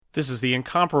This is the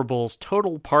Incomparables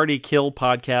Total Party Kill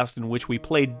podcast in which we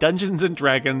play Dungeons &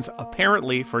 Dragons,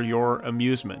 apparently for your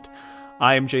amusement.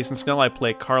 I am Jason Snell. I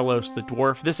play Carlos the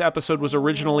Dwarf. This episode was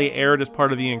originally aired as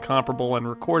part of the Incomparable and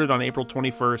recorded on April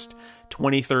 21st,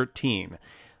 2013.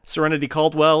 Serenity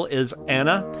Caldwell is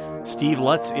Anna. Steve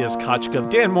Lutz is Kachka.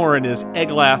 Dan Morin is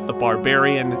Eglath the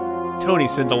Barbarian. Tony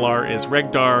Sindelar is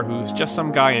Regdar, who's just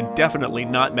some guy and definitely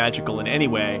not magical in any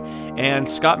way. And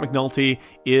Scott McNulty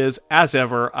is, as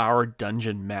ever, our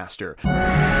Dungeon Master.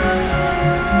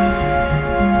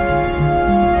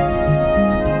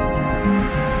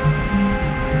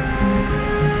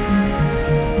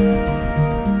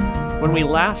 When we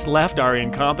last left our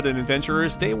incompetent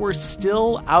adventurers, they were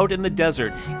still out in the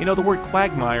desert. You know, the word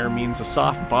quagmire means a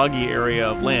soft, boggy area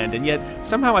of land, and yet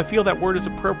somehow I feel that word is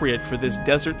appropriate for this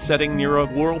desert setting near a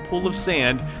whirlpool of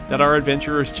sand that our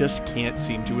adventurers just can't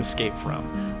seem to escape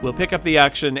from. We'll pick up the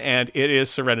action, and it is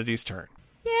Serenity's turn.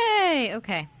 Yay!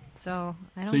 Okay, so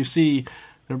you see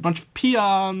there are a bunch of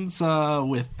peons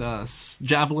with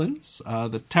javelins.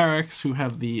 The Tareks, who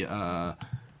have the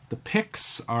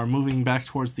picks, are moving back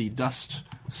towards the dust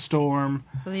storm.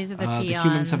 So these are the peons. The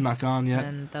humans have not gone yet.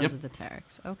 And those are the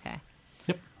Tareks. Okay.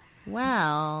 Yep.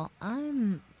 Well,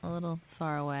 I'm a little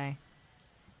far away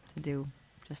to do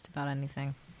just about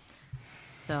anything.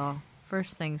 So,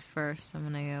 first things first, I'm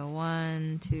going to go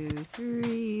 1, 2,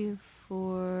 3,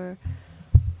 4,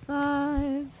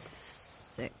 5,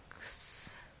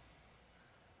 6.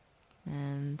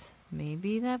 And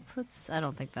maybe that I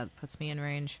don't think that puts me in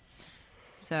range.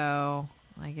 So,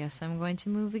 I guess I'm going to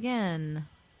move again.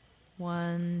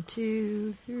 1,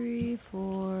 2, 3,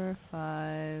 4,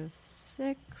 5,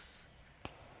 6.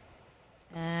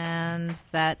 And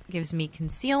that gives me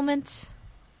concealment.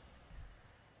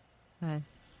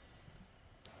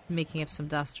 Making up some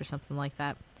dust or something like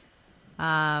that.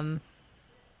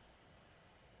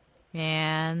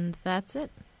 And that's it.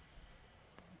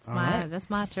 That's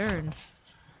my turn.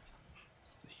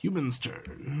 It's the human's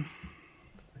turn.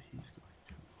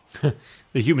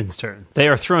 The humans' turn. They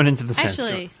are thrown into the sandstorm.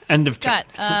 Actually, End of Scott,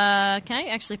 turn. can I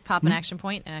actually pop an action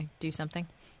point and do something?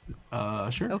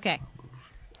 Sure. Okay.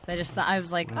 So I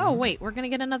was like, oh wait, we're gonna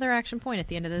get another action point at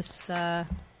the end of this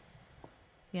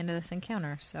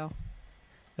encounter. So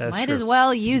That's might true. as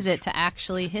well use it to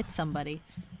actually hit somebody.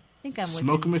 I think I'm within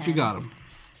Smoke them if you 10. got them.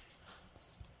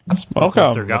 Smoke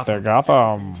them if they're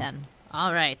Gotham. 10.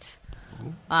 All right.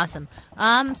 Awesome.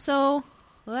 So.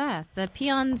 Yeah, the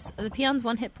peons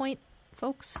 1 hit point,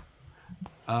 folks.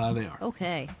 They are.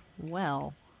 Okay.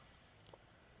 Well.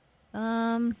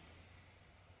 I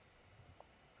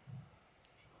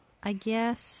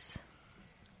guess.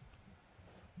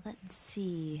 Let's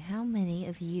see. How many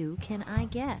of you can I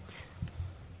get?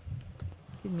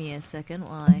 Give me a second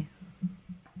while I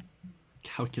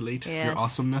Calculate Yes. your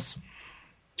awesomeness.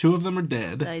 2 of them are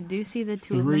dead. I do see the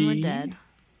 2 of them are dead.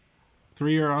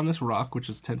 3 are on this rock, which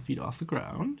is 10 feet off the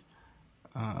ground.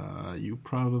 You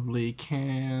probably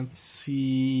can't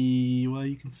see... Well,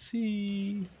 you can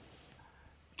see... You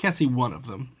can't see one of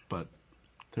them, but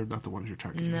they're not the ones you're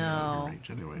targeting. They're out of your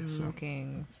range anyway, so.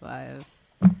 Looking 5.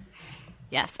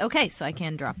 Yes. Okay, so I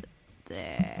can drop it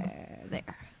there.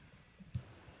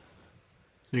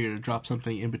 So you're going to drop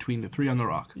something in between the 3 on the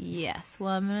rock. Yes. Well,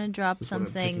 I'm going to drop Is this what I'm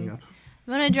picking something. up?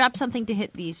 I'm going to drop something to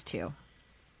hit these 2.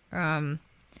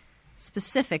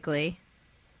 Specifically,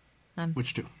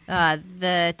 Which 2?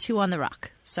 the 2 on the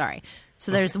rock. Sorry.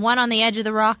 So there's the one on the edge of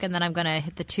the rock, and then I'm going to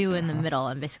hit the 2 in the middle.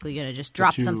 I'm basically going to just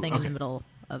drop 2, something in okay. the middle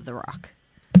of the rock.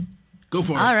 Go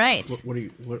for it. All right. What are you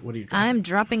dropping? I'm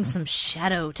dropping some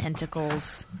shadow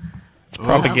tentacles. It's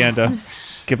propaganda.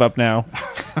 Give up now.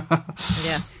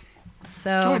 Yes.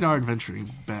 So Join our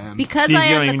adventuring band. because Steve, I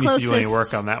you am don't the even need to do any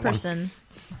closest work on that one. person.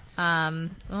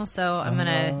 Also, I'm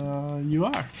gonna. You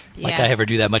are. Like I ever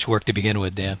do that much work to begin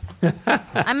with, Dan.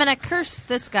 I'm gonna curse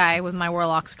this guy with my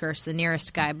Warlock's Curse, the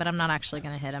nearest guy, but I'm not actually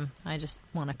gonna hit him. I just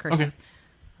want to curse him.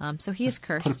 So he is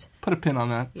cursed. Put a pin on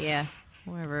that. Yeah,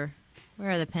 wherever.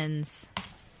 Where are the pins?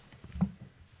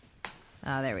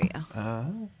 Oh, there we go.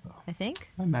 I think.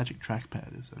 My magic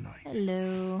trackpad is annoying.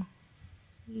 Hello.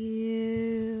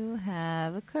 You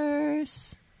have a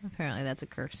curse. Apparently that's a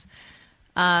curse.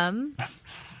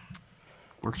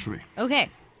 Works for me. Okay,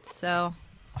 so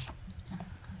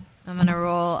I'm going to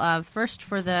roll first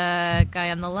for the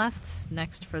guy on the left,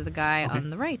 next for the guy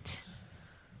on the right.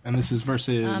 And this is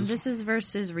versus... This is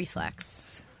versus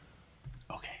reflex.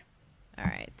 Okay. All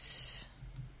right.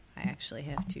 I actually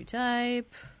have to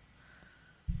type.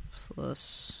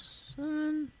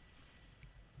 +1.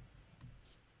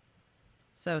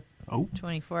 So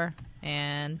 24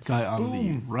 and Guy on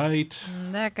the right.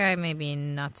 that guy maybe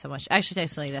not so much.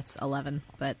 Actually, that's 11,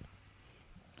 but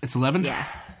It's 11? yeah,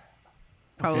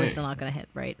 probably Okay. still not going to hit,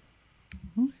 right?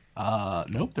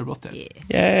 Nope, they're both dead. Yeah.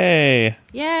 Yay!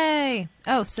 Yay!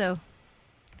 Oh, so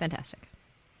fantastic.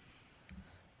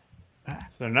 So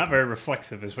they're not very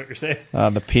reflexive, is what you're saying.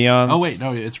 The peons. Oh, wait,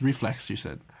 no, it's reflex, you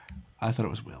said. I thought it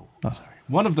was will. Oh. Sorry.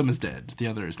 One of them is dead. The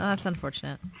other is Oh, not. that's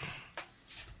unfortunate.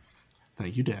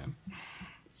 Thank you, Dan.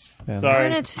 And, Sorry.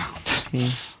 Darn it.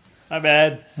 My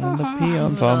bad. and the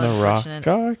peons on the rock Unfortunate.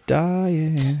 are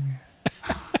dying.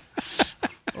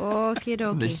 Okie The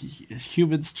dokie.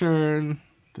 human's turn.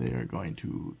 They are going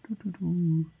to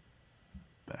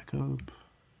back up.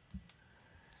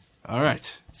 All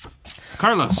right.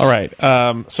 Carlos. All right.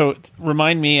 So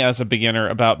remind me as a beginner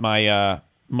about my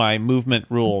my movement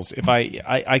rules. If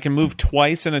I can move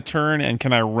twice in a turn, and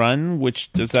can I run?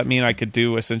 Which does that mean I could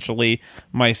do essentially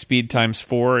my speed times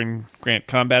 4 and grant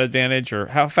combat advantage, or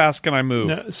how fast can I move?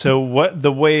 No, so what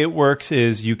the way it works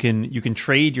is you can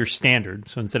trade your standard.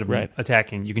 So instead of Right.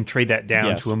 attacking, you can trade that down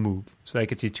Yes. to a move. So that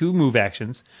gets you 2 move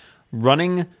actions.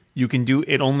 Running, you can do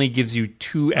it only gives you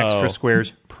 2 extra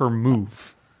squares per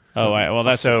move. Oh, well,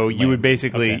 that's So you lame. would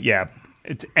basically Okay.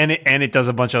 it does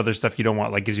a bunch of other stuff you don't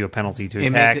want, like gives you a penalty to It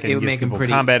attack make, and it would gives make them people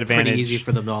pretty, combat advantage. pretty easy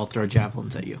for them to all throw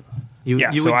javelins at you. You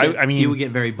Yeah, you so would get, I mean, you would get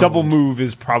very double boned. move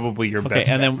is probably your Okay, best.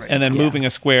 and bet, then and then Yeah. moving a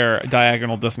square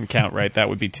diagonal doesn't count, right? That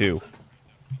would be 2.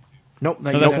 Nope,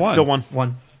 No, that's one. still one.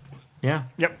 One. Yeah,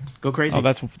 Yep. go crazy. Oh,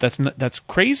 that's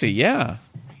crazy. Yeah.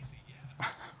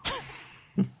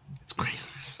 It's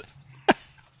craziness.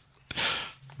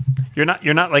 You're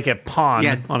not like a pawn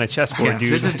Yeah. on a chessboard, Yeah,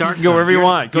 dude. this is dark. Go side. wherever you You're-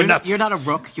 want. Go you're nuts. Not, you're not a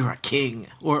rook. You're a king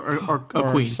or a Or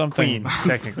queen, something queen,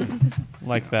 technically.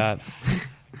 like that,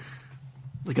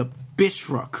 like a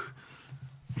bishrook.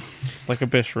 like a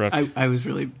bishrook. I was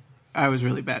really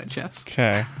bad at chess.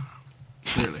 Okay.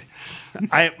 Clearly.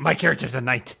 My character's a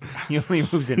knight. He only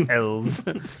moves in L's.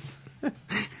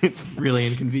 It's really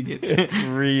inconvenient. It's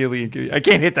really inconvenient. I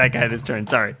can't hit that guy this turn.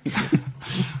 Sorry.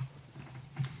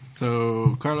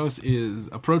 So Carlos is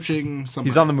approaching somebody.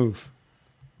 He's on the move.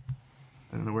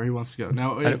 I don't know where he wants to go.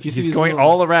 Now, if you see He's these going little-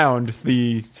 all around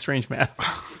the strange map.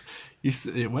 You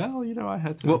see, well, I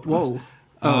had to. Whoa.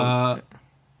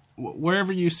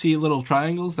 Wherever you see little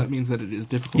triangles, that means that it is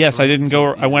difficult. Yes, I didn't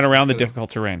go. I went around the instead of- difficult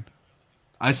terrain.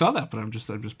 I saw that, but I'm just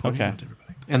pointing Okay. out to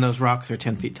everybody. And those rocks are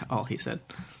 10 feet tall. He said.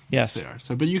 Yes, They are.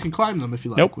 So, but you can climb them if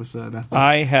you like. Nope. With that.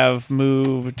 I have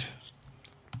moved.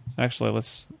 Actually,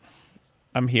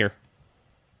 I'm here.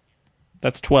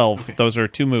 That's 12. Okay. Those are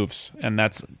 2 moves, and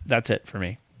that's it for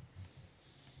me.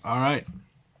 All right.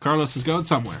 Carlos is going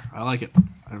somewhere. I like it.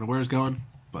 I don't know where he's going,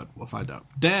 but we'll find out.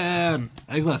 Dan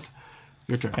Egglet,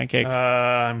 your turn. Pancake.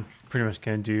 I'm pretty much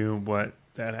going to do what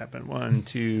that happened. 1,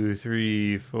 2,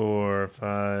 3, 4,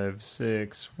 5,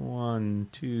 6. 1,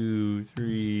 2,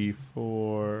 3,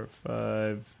 4,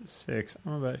 5, 6.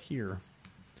 I'm about here.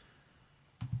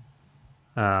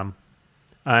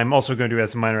 I'm also going to,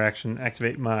 as a minor action,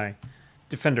 activate my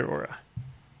Defender aura.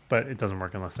 But it doesn't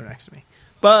work unless they're next to me.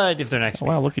 But if they're next to me,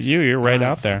 Wow, look at you. You're right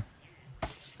out there.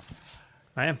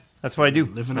 I am. That's what I do.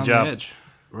 Living my on job. the edge.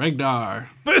 Regdar,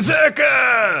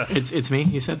 Berserker! It's me.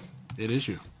 He said. it is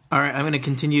you. All right, I'm going to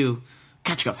continue.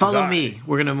 Kachka, follow me.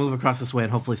 We're going to move across this way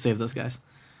and hopefully save those guys.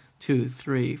 2,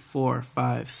 3, 4,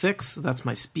 5, 6. That's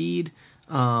my speed.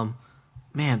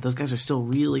 Man, those guys are still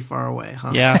really far away,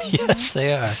 huh? Yeah. Yes,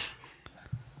 they are.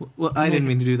 Well, I didn't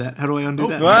mean to do that. How do I undo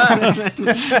that?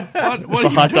 What a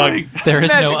hot dog. There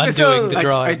is no undoing the I,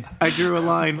 drawing. I drew a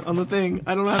line on the thing.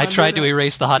 I don't know how I to tried undo to that.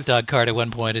 erase the hot dog card at one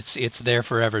point. It's there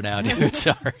forever now, dude.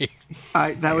 Sorry.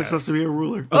 That was supposed to be a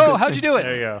ruler. Oh, good. how'd you do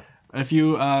There it? you go. If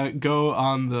you go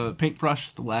on the paintbrush,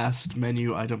 the last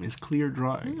menu item is clear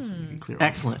drawings. You can clear all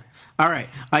Excellent. All right.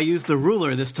 I used the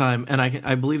ruler this time, and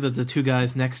I believe that the 2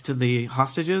 guys next to the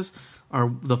hostages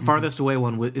are the farthest away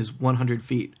one is 100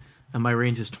 feet, and my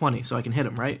range is 20, so I can hit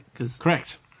him, right?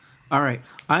 Correct. All right.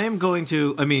 I am going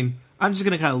to. I'm just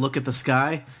going to kind of look at the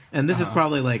sky, and this is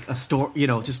probably like a storm.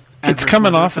 Just It's adverse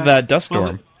coming weather off of effects. that dust Well,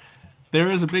 storm. There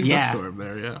is a big Yeah. dust storm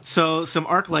there, yeah. So some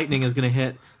arc lightning is going to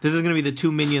hit. This is going to be the 2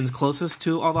 minions closest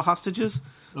to all the hostages.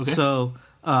 Okay. So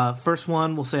first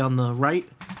one, we'll say on the right.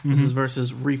 This is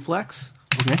versus reflex.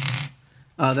 Okay.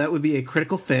 That would be a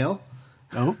critical fail.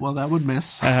 Oh, well, that would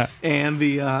miss. And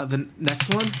the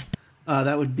next one,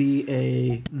 that would be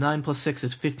a 9 plus 6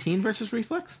 is 15 versus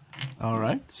reflex. All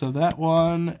right. So that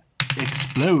one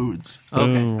explodes.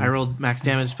 Okay, Boom. I rolled max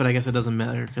damage, but I guess it doesn't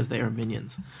matter because they are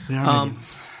minions. They are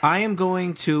minions. I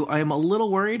am a little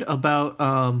worried about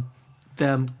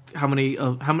them how many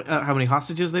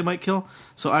hostages they might kill.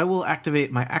 So I will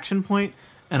activate my action point,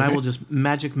 and I will just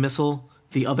magic missile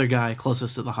the other guy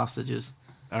closest to the hostages.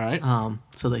 All right.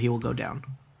 So that he will go down.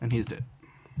 And he's dead.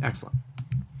 Excellent.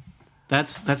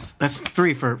 That's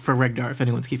 3 for Regdar, if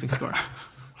anyone's keeping score.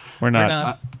 We're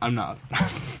not. I'm not.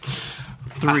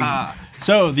 3.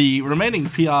 So the remaining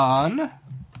peon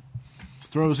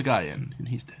throws a guy in, and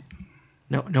he's dead.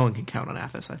 No one can count on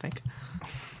Athos, I think.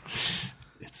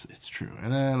 It's true.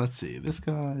 And then let's see. This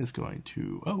guy is going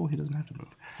to. Oh, he doesn't have to move.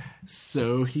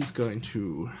 So he's going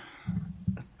to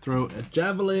throw a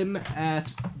javelin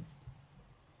at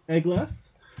Egleth.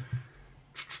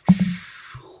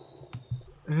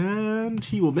 And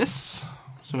he will miss.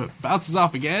 So it bounces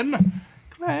off again.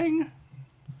 Clang.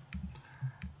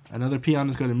 Another peon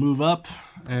is going to move up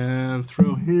and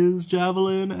throw his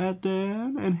javelin at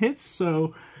Dan and hits.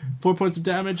 So 4 points of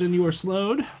damage and you are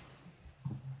slowed.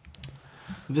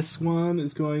 This one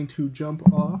is going to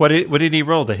jump off. What did he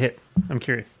roll to hit? I'm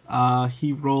curious.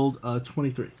 He rolled a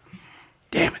 23.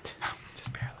 Damn it.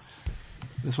 Just barely.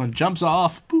 This one jumps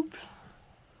off. Boop.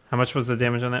 How much was the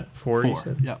damage on that? 4, you 4.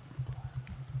 said? Yep.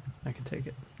 I can take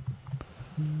it.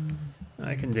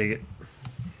 I can dig it.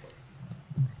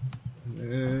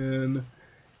 And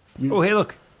Oh, hey,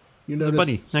 look. you notice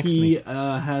buddy next to he me.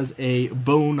 has a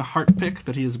bone heart pick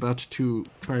that he is about to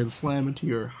try and slam into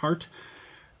your heart.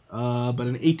 But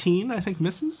an 18, I think,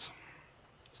 misses.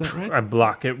 Is that right? I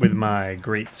block it with my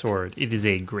great sword. It is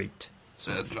a great.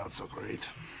 So that's not so great.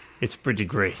 It's pretty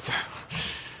great.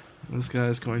 This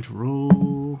guy's going to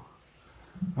roll.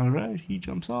 All right, he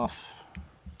jumps off.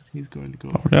 He's going to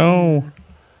go No.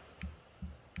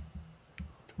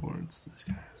 towards these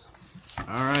guys.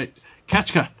 All right,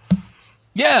 Kachka,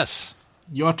 Yes.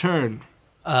 your turn.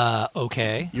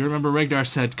 Okay. You remember Regdar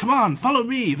said, "Come on, follow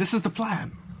me. This is the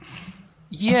plan."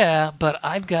 Yeah, but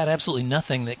I've got absolutely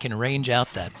nothing that can range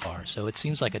out that far, so it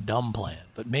seems like a dumb plan.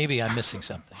 But maybe I'm missing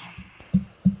something.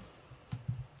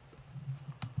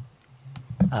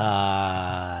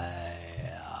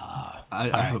 I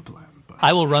have a plan, but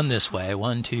I will run this way.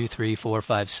 1, 2, 3, 4,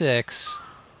 5, 6.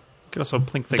 Could also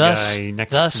plink the Thus, guy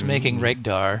next thus to making me.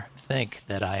 Regdar think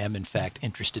that I am in fact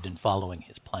interested in following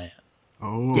his plan.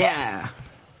 oh Yeah.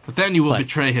 but then you will But-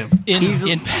 betray him. In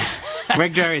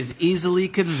Regdar is easily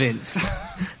convinced.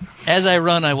 as I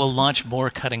run, I will launch more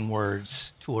cutting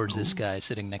words towards this guy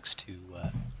sitting next to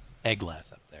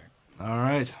Egleth up there. All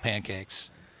right, Pancakes,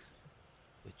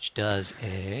 which does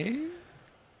a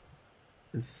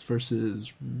is this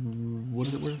versus what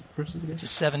is it? Versus again? it's a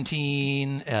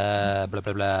 17 blah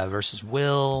blah blah versus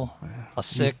Will plus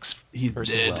 6 He's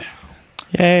versus dead.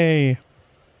 Will. Yay.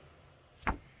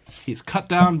 He's cut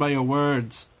down by your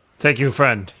words. Thank you,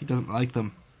 friend. He doesn't like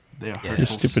them. They are Yeah. hurtful. You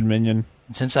stupid minion.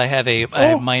 And since I have a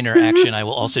minor action, I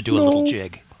will also do a little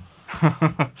jig.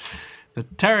 The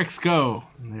Tareks go.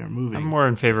 They are moving. I'm more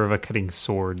in favor of a cutting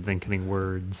sword than cutting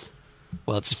words.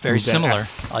 Well, it's very move that similar.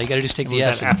 S. All you got to do is take the Move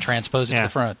S that and S. transpose it to Yeah. the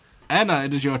front. Anna,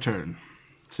 it is your turn.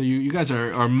 So you guys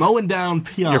are mowing down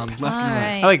peons left and right.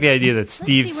 Alright. I like the idea that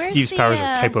see, where's Steve's the, powers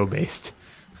are typo based.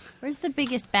 Where's the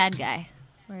biggest bad guy?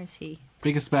 Where is he?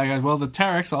 Biggest bad guys. Well, the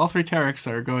Tareks, all 3 Tareks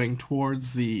are going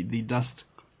towards the dust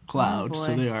cloud, Oh, so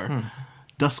boy. they are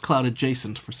dust cloud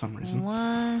adjacent for some reason.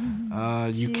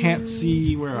 1, You 2, can't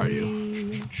see. Where are you?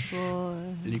 3, 4,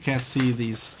 You can't see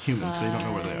these humans, so you don't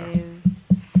know where they are. 5,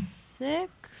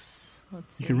 6.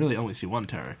 Let's see. You can really only see one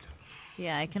Tarek.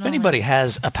 Yeah, I can. If anybody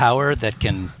has a power that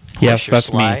can push Yes, or that's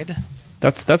me. slide,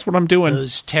 That's what I'm doing.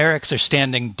 those Tareks are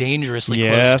standing dangerously close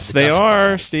Yes, to the they dust are,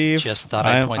 cloud. Steve. Just thought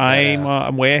I'd point that I'm, out.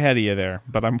 I'm way ahead of you there,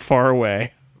 but I'm far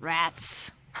away.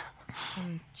 Rats.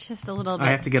 I'm just a little bit.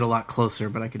 I have to get a lot closer,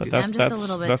 but I could do that- that. I'm just a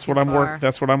little bit That's too what I'm far.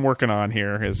 That's what I'm working on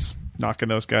here is knocking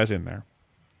those guys in there.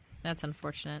 That's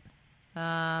unfortunate.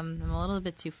 I'm a little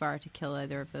bit too far to kill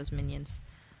either of those minions.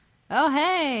 Oh,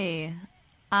 hey.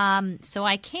 So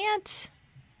I can't.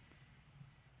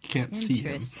 You can't see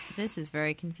him. This is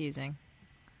very confusing.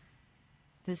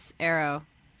 This arrow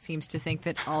seems to think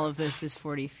that all of this is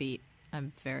 40 feet.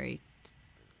 I'm very.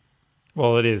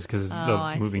 Well, it is because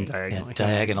I the moving see. diagonal. Yeah,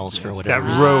 diagonals for That whatever.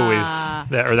 row is Ah.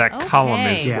 that column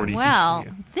is Okay. 40 Well,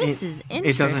 feet. this It- is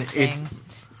it doesn't- interesting.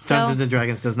 So, Dungeons and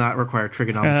Dragons does not require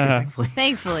trigonometry, thankfully.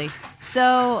 thankfully.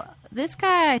 So this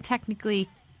guy I technically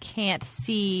can't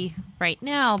see right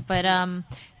now, but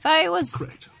if I was,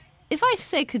 Correct. if I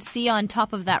say could see on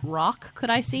top of that rock, could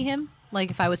I see him? Like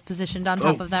if I was positioned on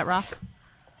top Oh. of that rock?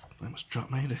 I almost dropped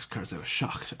my index cards. I was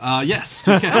shocked. Yes,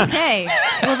 you can. Okay.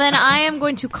 Well, then I am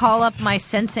going to call up my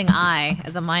sensing eye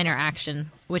as a minor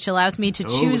action, which allows me to Oh,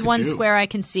 choose look at one you. square I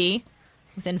can see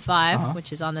within 5,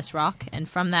 which is on this rock, and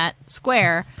from that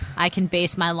square, I can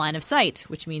base my line of sight,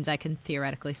 which means I can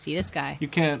theoretically see this guy. You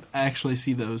can't actually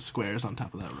see those squares on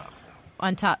top of that rock.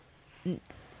 On top.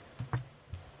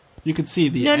 You can see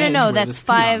the No, edge where that's this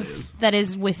peon 5. is. That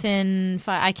is within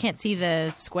 5. I can't see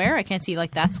the square. I can't see,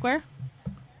 like, that square.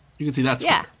 You can see that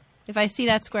square. Yeah. If I see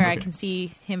that square, I Okay. can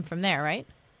see him from there, right?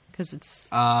 Because it's...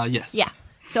 Yes. Yeah.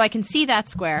 So I can see that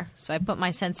square. So I put my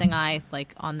sensing eye,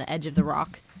 like, on the edge of the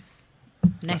rock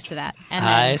next to that. And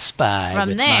then I spy from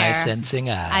with there, my sensing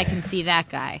eye. I can see that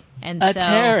guy. And a so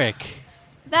Tarek.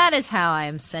 that is how I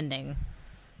am sending.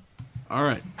 All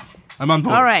right. I'm on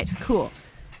board. All right, cool.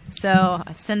 So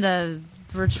I send a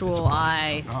virtual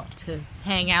eye to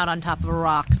hang out on top of a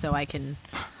rock so I can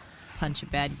punch a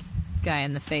bad guy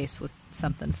in the face with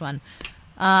something fun.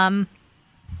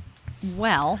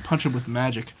 Well, Punch him with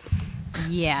magic.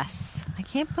 yes. I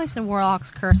can't place a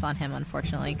Warlock's Curse on him,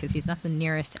 unfortunately, because he's not the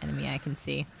nearest enemy I can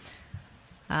see.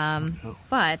 No.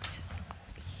 But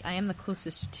I am the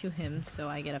closest to him, so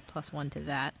I get a +1 to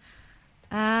that.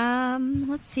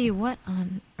 Let's see, what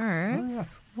on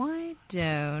earth? Why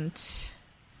don't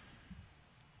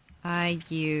I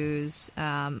use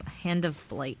Hand of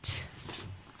Blight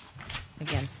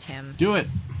against him? Do it.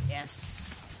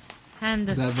 Yes. Hand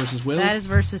Is of... that versus will? That is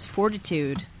versus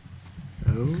Fortitude.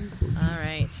 Oh, All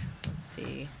right. Let's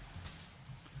see.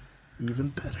 even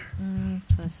better.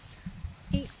 +8.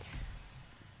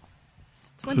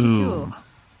 It's 22. Ooh.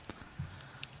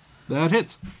 That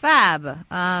hits. Fab.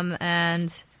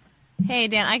 And hey,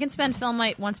 Dan, I can spend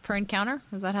Filmite once per encounter.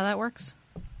 Is that how that works?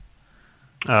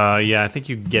 Yeah, I think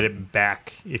you get it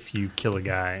back if you kill a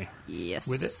guy. Yes.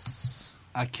 With it.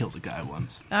 I killed a guy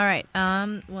once. All right.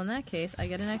 Well, in that case, I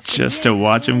get an extra. Just to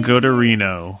watch him go to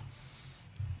Reno.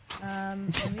 Let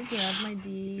me grab my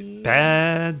D.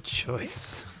 Bad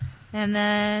choice. And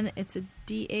then it's a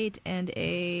D8 and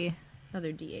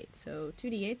another D8, so 2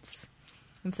 D8s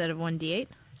instead of 1 D8.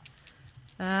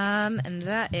 And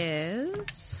that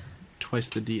is Twice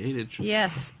the D8.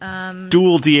 yes.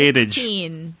 Dual D8age.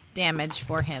 16 damage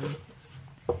for him.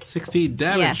 16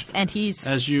 damage. Yes, and he's.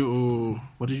 As you...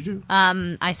 What did you do?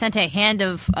 I sent a hand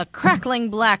of a crackling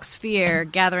black sphere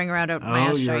gathering around my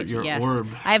Oh, astrite. your Yes, orb.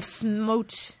 I have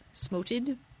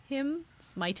smoted him.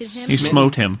 Smited him. You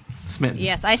smote him. Smitten.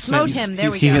 Yes, I smote him.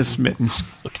 There we He go. has smitten.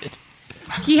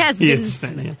 He has He been is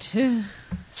smitten.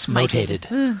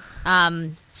 Smotated.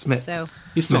 Smith. So,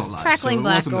 He's still alive. crackling so it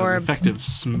black wasn't an orb. effective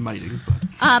smiting,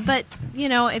 but... but you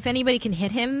know, if anybody can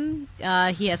hit him,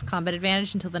 he has combat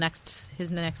advantage until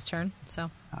his next turn. So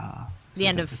the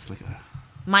end of It's like a...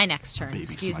 my next turn. baby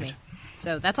Excuse smite. me.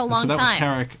 So that's a So long that was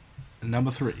time. Tarek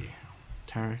number 3.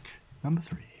 Tarek number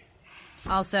 3.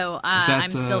 Also, that, I'm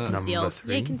still number concealed.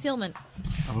 3? Yay, concealment.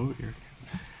 Oh, you're...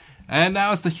 And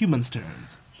now it's the humans'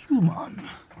 turns. Human,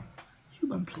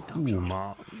 please don't Ooh, charge.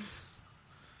 mom.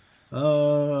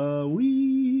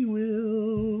 We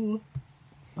will...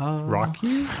 Rock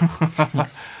you?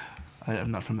 I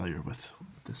am not familiar with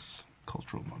this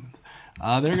cultural moment.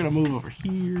 They're going to move over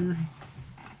here.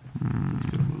 It's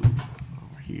going to move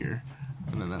over here.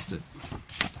 And then that's it.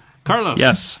 Carlos.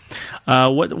 Yes.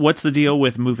 What's the deal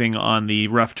with moving on the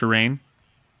rough terrain?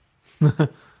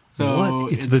 So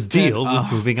What is the instead deal of-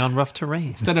 with moving on rough terrain?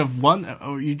 Instead of one,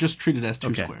 you just treat it as 2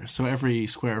 Okay. squares. So every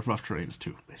square of rough terrain is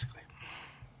 2, basically.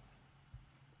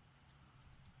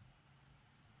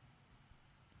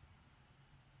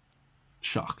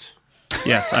 Shocked.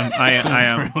 Yes, I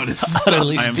am. Everyone is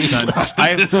Utterly I am stunned. speechless.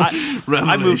 I moved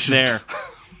Revelation. there,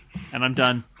 and I'm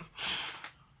done.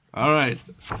 All right.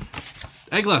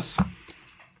 Eggleth.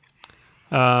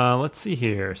 Let's see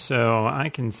here. So I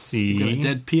can You got a see.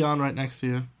 dead peon right next to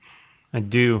you. I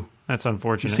do. That's You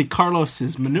unfortunate. see Carlos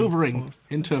is maneuvering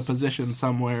into a position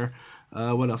somewhere.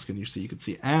 What else can you see? You can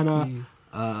see Anna,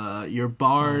 your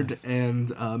bard,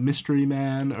 and Mystery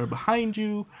Man are behind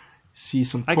you. See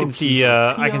some. I can corpses see.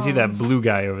 of I can see that peons. blue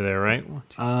guy over there, right? 1,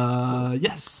 2,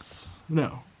 Yes.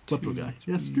 No. What blue guy?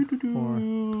 Yes.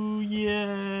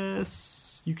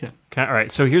 Yes. You can. Okay, all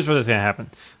right, so here's what's going to happen.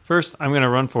 First, I'm going to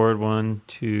run forward. 1,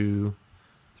 2,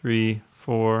 3,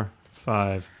 4,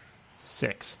 5,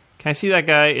 6. Can I see that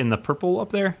guy in the purple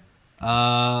up there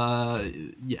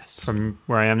Yes. from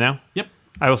where I am now? Yep.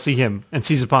 I will see him and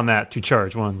seize upon that to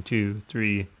charge. 1, 2,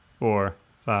 3, 4,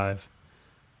 5.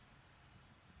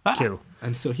 Kill.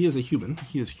 And so he is a human.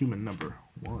 He is human number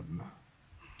 1.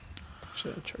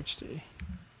 Should I charge today?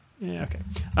 Yeah,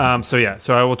 okay. So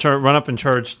I will run up and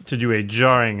charge to do a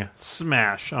jarring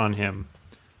smash on him.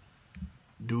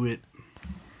 Do it.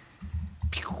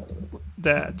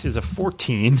 That is a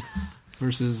 14.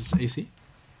 Versus AC.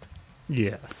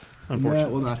 Yes, That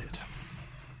unfortunately. will not hit.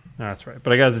 No, that's right.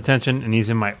 But I got his attention, and he's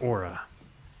in my aura.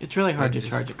 It's really hard to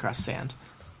charge across sand.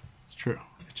 It's true.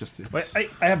 It just is. But I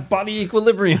have body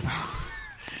equilibrium.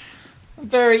 I'm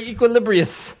very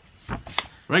equilibrious.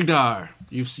 Regdar,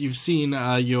 you've seen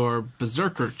your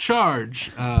berserker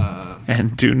charge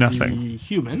And do nothing. the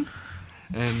human,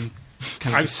 and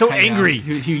kind of I'm just so hang out. angry.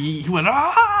 He went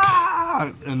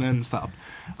ah, and then stopped.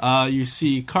 You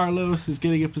see Carlos is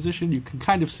getting a position. You can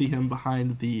kind of see him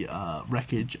behind the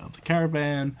wreckage of the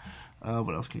caravan.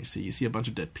 What else can you see? You see a bunch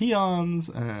of dead peons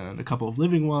and a couple of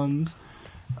living ones.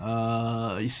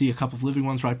 You see a couple of living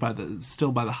ones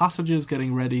still by the hostages,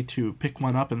 getting ready to pick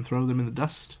one up and throw them in the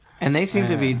dust. And they seem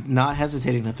to be not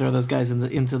hesitating to throw those guys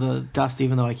into the dust,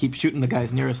 even though I keep shooting the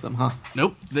guys nearest them, huh?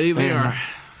 Nope, they Fair are.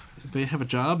 enough. They have a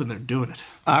job and they're doing it.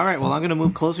 All right, well, I'm going to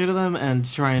move closer to them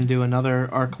and try and do another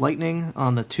arc lightning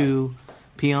on the two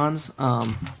peons.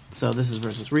 So this is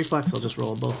versus reflex. I'll just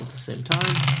roll both at the same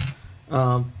time.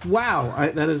 Wow,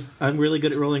 I'm really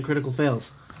good at rolling critical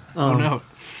fails. Oh no!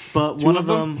 But Two one of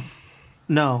of them,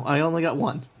 no, I only got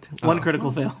one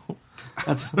critical fail.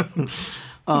 That's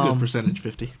It's a good percentage,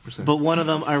 50%. But one of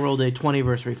them, I rolled a 20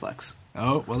 versus reflex.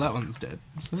 Oh, well, that one's dead.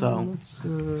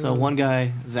 So one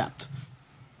guy zapped.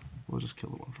 We'll just kill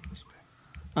the one from this way.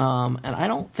 And I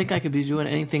don't think I could be doing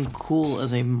anything cool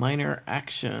as a minor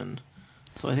action.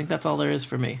 So I think that's all there is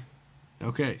for me.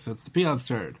 Okay, so it's the peon's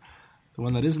turn. The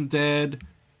one that isn't dead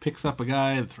picks up a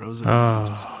guy and throws him in the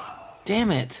dust. Damn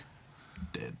it.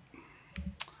 Dead.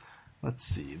 Let's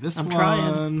see. This I'm one...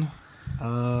 trying.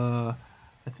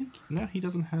 I think... No, he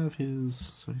doesn't have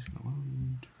his... So he's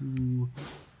going to 1, 2,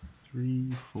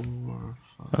 3, 4,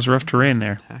 5... That was rough terrain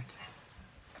there. Attack.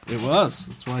 It was.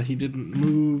 That's why he didn't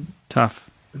move Tough.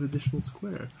 an additional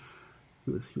square.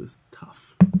 He was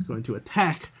tough. He's going to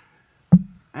attack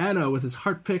Anna with his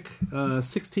heart pick.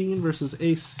 16 versus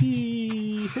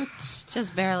AC hits.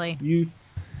 Just barely.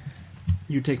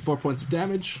 You take 4 points of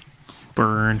damage.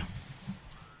 Burn.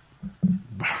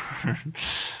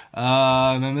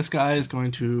 And then this guy is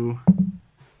going to...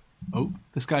 Oh,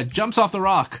 this guy jumps off the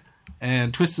rock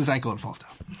and twists his ankle and falls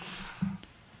down.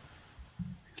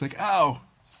 He's like, ow,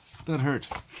 that hurt.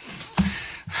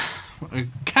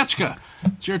 Kachka,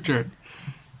 it's your turn.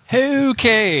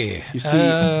 Okay. You see,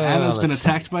 Anna's been let's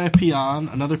attacked by a peon.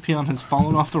 Another peon has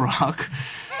fallen off the rock.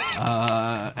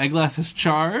 Eglath has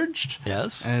charged.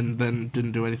 Yes. And then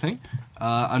didn't do anything.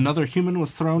 Another human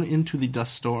was thrown into the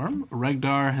dust storm.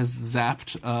 Regdar has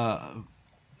zapped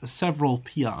several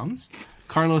peons.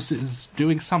 Carlos is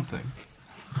doing something.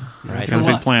 Right. Got a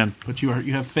big plan. But you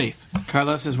have faith.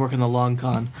 Carlos is working the long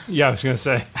con. Yeah, I was going to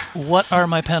say. What are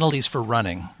my penalties for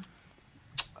running?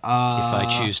 If I Uh,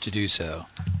 choose to do so.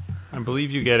 I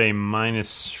believe you get a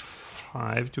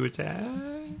 -5 to attack.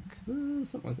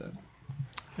 Something like that.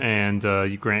 And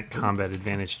you grant combat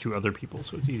advantage to other people,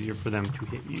 so it's easier for them to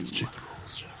hit you.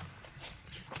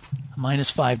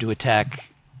 -5 to attack,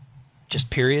 just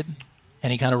period?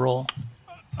 Any kind of roll?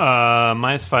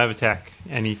 -5 attack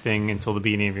anything until the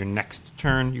beginning of your next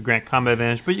turn. You grant combat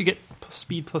advantage, but you get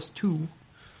speed +2.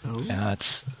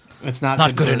 It's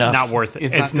not good for- enough. Not worth it.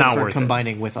 It's, not not good for worth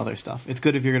combining with other stuff. It's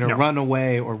good if you're going to No. run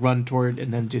away or run toward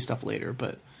and then do stuff later.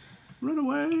 But Run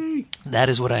away. That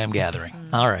is what I am gathering.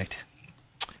 All right.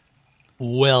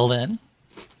 Well, then.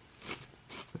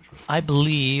 I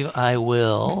believe I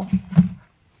will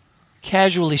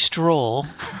casually stroll.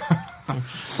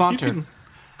 saunter.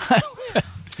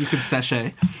 You can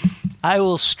sachet. I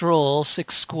will stroll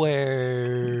 6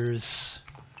 squares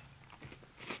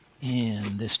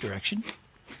in this direction.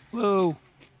 Whoa.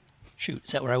 Shoot,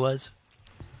 is that where I was?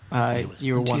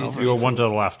 You were one two, over. You go one to the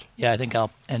left. Yeah, I think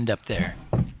I'll end up there.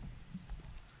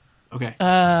 Okay.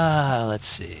 Let's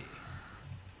see.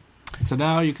 So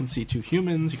now you can see 2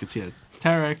 humans. You can see a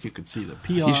Tarek. You can see the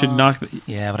peon. You should knock.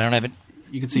 Yeah, but I don't have it.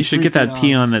 You can see. You should 3 get that peons.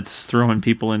 peon that's throwing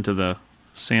people into the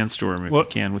sandstorm if Well, you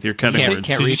can with your cutting can't- words.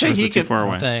 can't Did you reach say it. he He too could- far I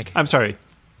away? think. I'm sorry.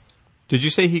 Did you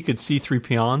say he could see 3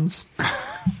 peons?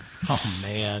 Oh,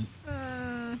 man.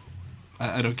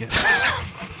 I don't get it.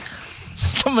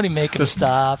 Somebody make him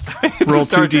stop. Roll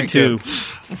Star Trek 2d2.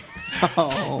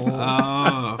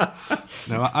 Oh.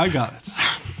 No, I got it.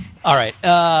 All right.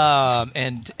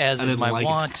 And as I is didn't my like it.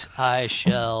 wont, I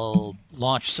shall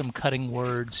launch some cutting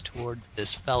words toward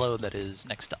this fellow that is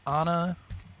next to Anna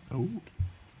Oh.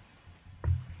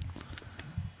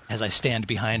 as I stand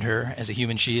behind her as a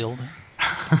human shield.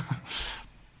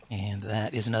 And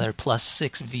that is another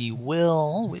 +6 V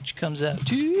will, which comes out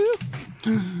to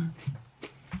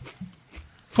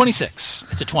 26.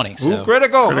 It's a 20, so Ooh,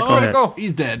 critical! Critical hit. Critical!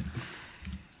 He's dead.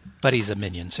 but he's a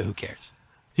minion, so who cares?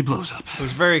 He blows up. It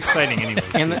was very exciting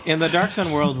anyway. In the Dark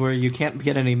Sun world where you can't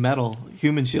get any metal,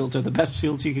 human shields are the best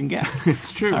shields you can get.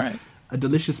 It's true. All right. A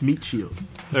delicious meat shield.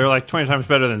 They're like 20 times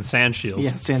better than sand shields.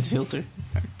 Yeah, sand shields are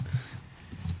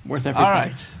worth everything. All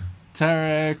right.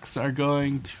 Tareks are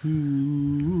going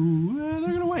to... they're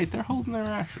going to wait. They're holding their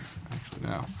action, actually,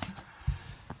 now.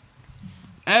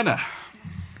 Anna.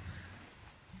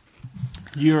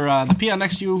 The peon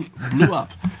next to you blew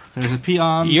up. There's a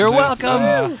peon. You're that,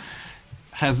 welcome.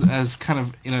 has kind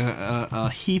of in a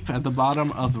heap at the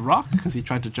bottom of the rock because he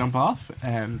tried to jump off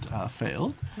and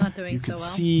failed. Not doing You so can well.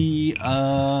 see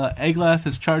Eglath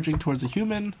is charging towards a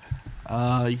human.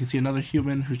 You can see another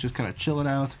human who's just kind of chilling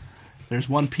out. There's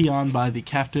one peon by the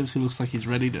captives who looks like he's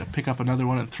ready to pick up another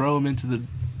one and throw him into the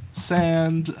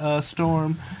sand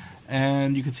storm.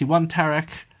 And you can see one Tarek.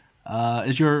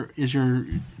 Is your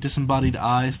disembodied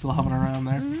eye still hovering around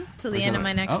there? Till Or the is end that of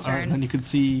my next all right. turn. Then you can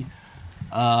see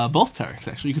both Tareks,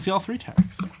 actually. You can see all three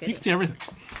Tareks. You can see everything.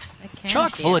 I can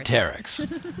Chock see full of everything.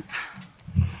 Tareks.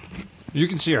 You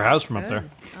can see your house from up there.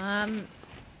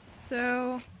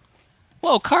 So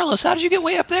Whoa, Carlos, how did you get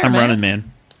way up there, I'm man? running,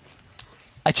 man.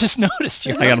 I just noticed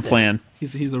you. I got a plan.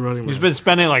 He's the running He's man. been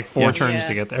spending like 4 Yeah. turns Yeah.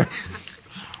 to get there.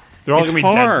 They're all It's going to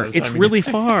be far. dead. by the It's time he really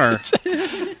gets- far.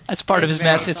 That's part of It's his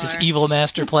very master. It's his far. evil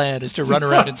master plan is to run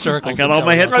around in circles. I got all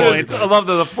my hit until- points. I love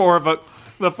that the four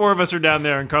of us are down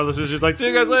there, and Carlos is just like, "See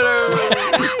you guys later."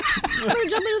 I'm gonna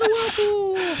jump into the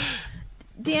whirlpool.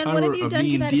 Dan, If I what were have you a done to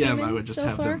mean that DM, human I would just so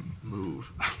have far? them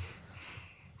move.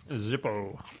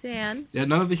 Zippo. Dan, Yeah,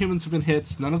 none of the humans have been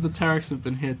hit. None of the Tareks have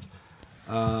been hit.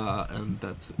 And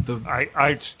that's the.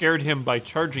 I scared him by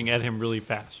charging at him really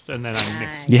fast, and then I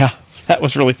missed. Yeah, that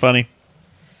was really funny.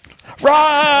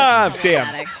 Rob! Damn.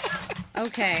 dramatic.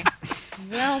 Okay.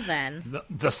 Well then.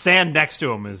 The sand next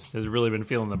to him has really been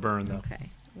feeling the burn, though. Okay.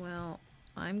 Well,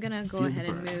 I'm gonna go Feel ahead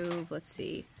the and burn. move. Let's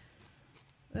see.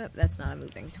 Oh, that's not a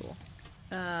moving tool.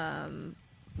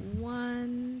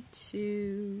 1,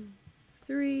 2,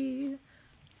 3,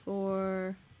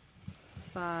 4,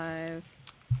 5,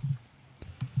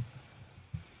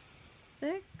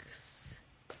 6.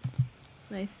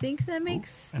 And I think that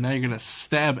makes. And now you're gonna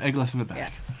stab Eglath in the back.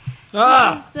 Yes.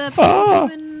 Ah! This is the purple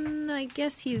human. I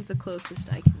guess he's the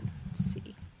closest I can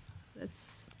see.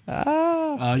 That's.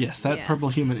 Yes, that Yes. purple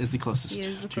human is the closest. He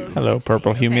is the to- closest. Hello,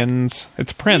 purple Okay. humans.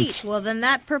 It's Prince. Sweet. Well, then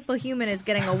that purple human is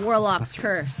getting a warlock's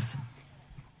curse.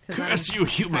 'Cause Curse I'm you,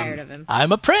 human. Tired of him.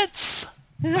 I'm a prince.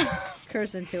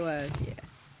 Curse into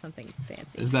something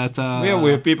fancy. Is that?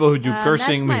 We have people who do that's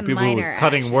cursing. We my have people with minor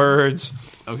cutting action. words.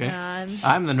 okay?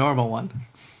 I'm the normal one.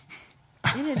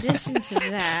 In addition to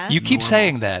that, You keep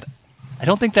saying that. I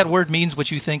don't think that word means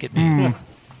what you think it means.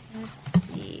 let's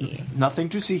see. Nothing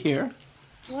to see here.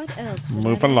 What else? Would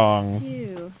Move I like along. to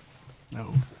do?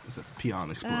 No, it's a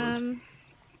peon explodes.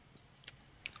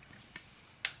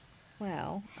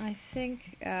 Well, I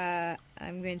think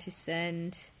I'm going to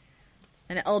send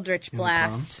an Eldritch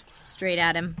Blast straight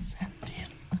at him.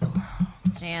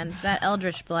 And that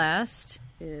Eldritch Blast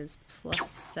is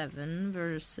 +7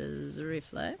 versus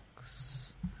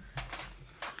Reflex.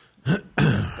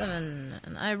 7.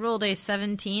 And I rolled a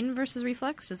 17 versus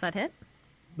Reflex. Does that hit?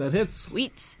 That hits.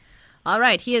 Sweet. All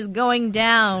right, he is going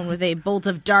down with a bolt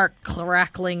of dark,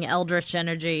 crackling eldritch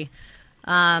energy.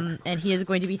 And he is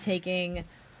going to be taking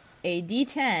a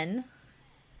D10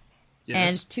 Yes.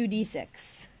 and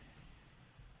 2D6.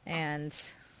 And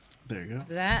There you go.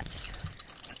 that...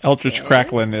 Eldritch Yes.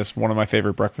 Cracklin is one of my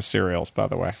favorite breakfast cereals, by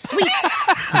the way. Sweet! He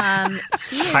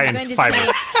is High in going to fiber.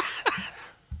 take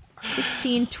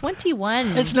 16,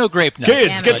 21. It's no grape nuts. Kids,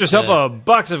 Damn get it. yourself a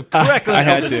box of crackling I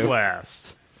had Eldritch to.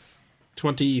 Blast.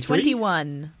 23?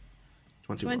 21.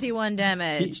 21. 21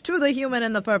 damage to the human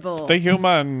in the purple. The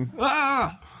human.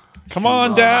 Ah! Come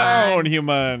on down,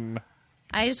 human.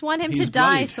 I just want him He's to die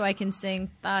bloodied. so I can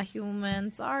sing, "The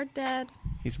humans are dead."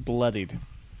 He's bloodied.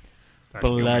 That's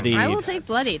the Bloodied. I will take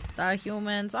bloodied. The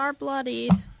humans are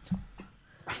bloodied.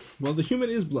 Well, the human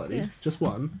is bloody. Yes. Just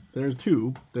one. There's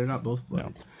two. They're not both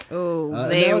bloody. Oh,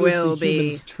 And they now it is will the be.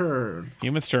 human's turn.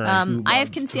 Human's turn. I have Human's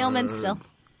concealment turn. still.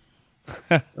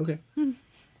 Okay.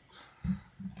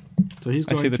 So he's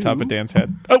I going see the to... top of Dan's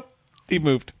head. Oh, he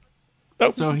moved.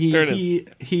 Oh, So there it is.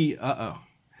 he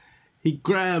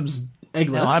grabs Eglath.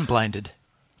 No, I'm blinded.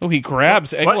 Oh, he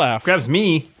grabs What? Eglath. Grabs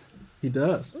me. He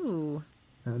does. Ooh.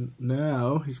 And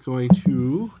now he's going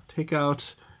to take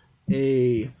out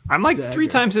a... I'm like Dagger. 3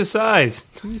 times his size.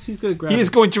 He's going to grab He is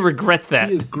it. going to regret that.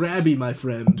 He is grabby, my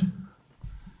friend.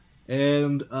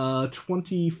 And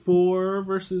 24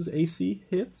 versus AC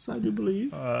hits, I do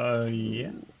believe.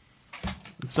 Yeah.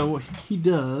 And so what he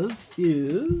does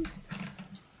is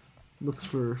looks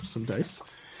for some dice.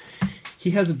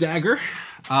 he has a dagger,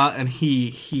 and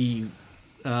he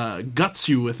guts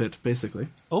you with it, basically.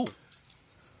 Oh,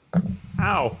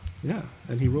 Ow. Yeah,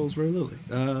 and he rolls very lowly.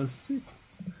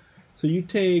 6. So you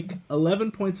take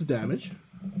 11 points of damage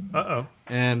Uh-oh.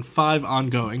 and 5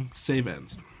 ongoing. Save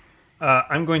ends.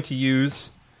 I'm going to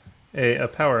use a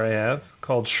power I have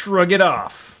called Shrug It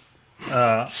Off.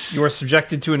 You are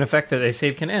subjected to an effect that a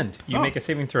save can end. You make a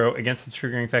saving throw against the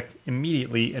triggering effect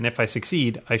immediately, and if I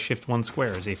succeed, I shift 1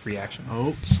 square as a free action.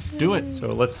 Oh, do it. So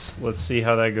let's see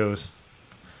how that goes.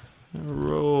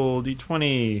 Roll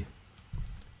d20.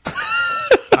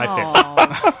 I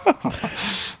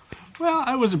failed. Well,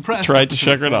 I was impressed. Tried to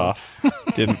shrug it off.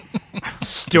 Didn't.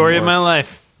 Story of my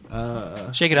life.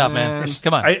 shake it off, man. And-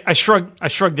 Come on. I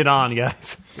shrugged it on,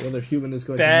 guys. The other human is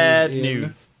going Bad to move in,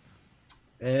 news.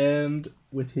 and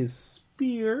with his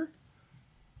spear,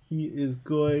 he is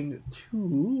going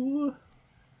to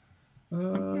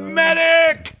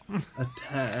Medic!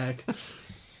 attack.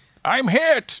 I'm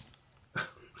hit.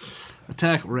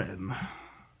 Attack Ren.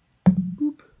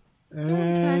 Boop.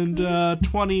 And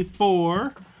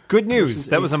 24. Good news. Versus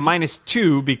That was a AC.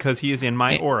 -2 because he is in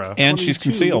my aura. And she's 22,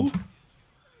 concealed.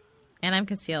 And I'm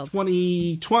concealed,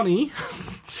 20.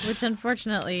 which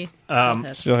unfortunately still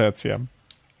hits. Still hits, yeah.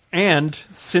 And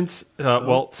since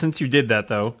you did that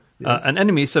though, an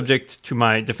enemy subject to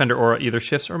my defender aura either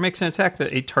shifts or makes an attack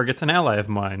that it targets an ally of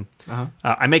mine.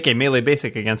 I make a melee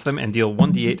basic against them and deal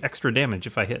 1d8 extra damage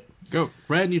if I hit. Go.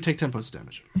 Ren, you take 10 points of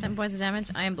damage. 10 points of damage.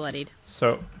 I am bloodied.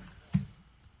 So,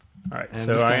 all right. And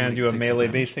So this guy I'm gonna do a takes some melee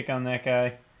damage. basic on that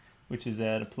guy, which is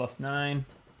at a +9.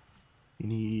 You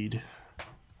need...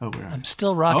 Oh, where am I? I'm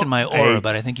still rocking my aura, I-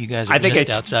 but I think you guys are I think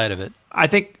just I- outside of it. I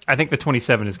think the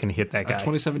 27 is going to hit that guy.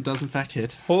 27 does in fact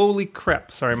hit. Holy crap!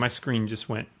 Sorry, my screen just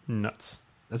went nuts.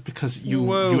 That's because you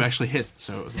Whoa. actually hit,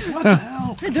 so it was like, what the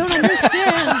hell? I don't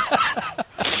understand.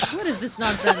 What is this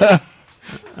nonsense?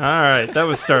 All right, that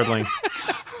was startling.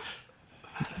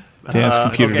 Dan's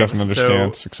computer okay, doesn't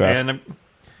understand so- success. and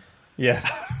yeah.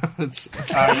 What is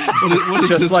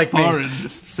Just this like me. foreign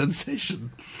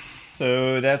sensation?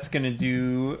 So that's going to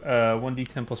do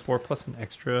 1d10 plus 4 plus an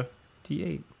extra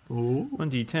d8. Oh,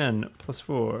 1d10 plus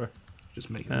 4. just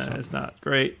making this up. It's not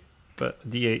great, but a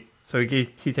d8. So he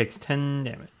takes 10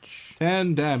 damage.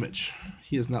 10 damage.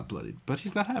 He is not bloodied, but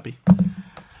he's not happy.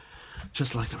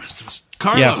 Just like the rest of us.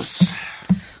 Carlos! Yes.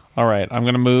 All right, I'm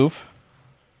going to move.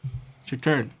 It's your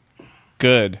turn.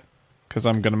 Good, because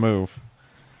I'm going to move.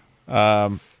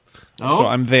 Oh, So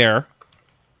I'm there.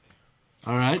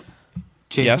 all right.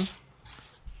 Jason, Yes.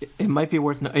 it might be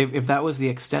worth if that was the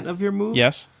extent of your move.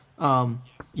 Yes.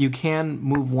 You can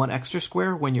move 1 extra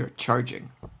square when you're charging.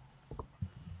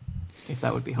 If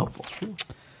that would be helpful.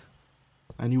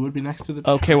 And you would be next to the...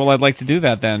 Okay, well, I'd like to do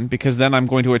that then, because then I'm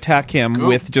going to attack him Go.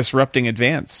 with Disrupting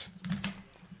Advance.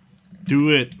 Do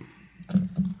it.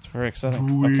 It's very exciting.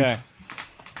 Do it. Okay.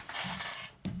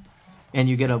 And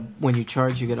you get when you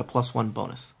charge, you get a +1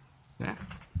 bonus. Yeah.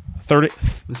 30.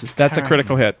 This is That's a Tarek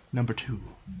critical hit. Number 2.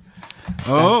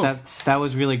 Oh! That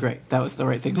was really great. That was the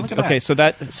right thing to do. Okay, so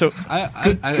that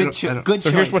Good Good choice.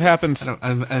 so here's what happens.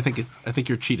 I think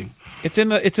you're cheating. It's in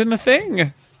the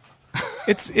thing.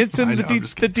 It's in I know, I'm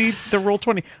just kidding. the roll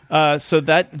 20. So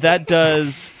that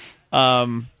does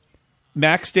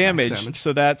max damage.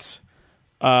 So that's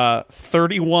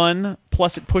 31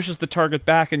 plus it pushes the target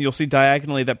back, and you'll see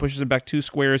diagonally that pushes it back 2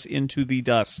 squares into the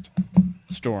dust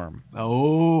storm.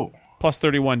 Oh, Plus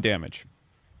 31 damage.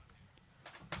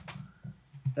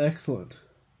 excellent.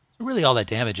 So really, all that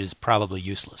damage is probably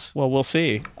useless. Well, we'll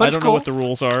see. But I it's don't know cool. what the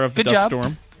rules are of the Good dust job.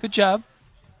 storm. Good job.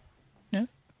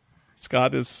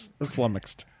 Scott is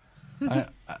flummoxed.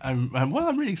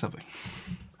 I'm reading something.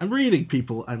 I'm reading,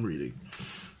 people. I'm reading.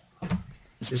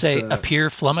 Does it say uh,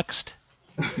 appear flummoxed?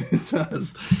 It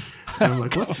does. And I'm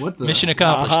like, what the... Mission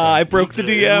accomplished. Aha, I then. broke the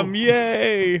DM.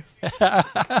 Yay!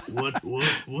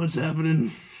 What's happening?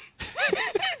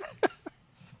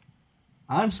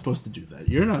 I'm supposed to do that.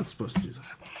 You're not supposed to do that.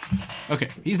 Okay,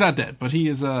 he's not dead, but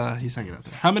he's hanging out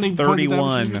there. How many? 31.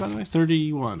 Points of damage, by the way?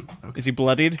 31. Okay. Is he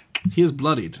bloodied? He is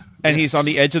bloodied, And Yes. he's on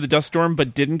the edge of the dust storm,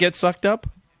 but didn't get sucked up?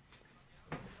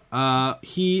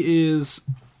 He is.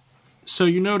 So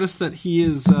you notice that he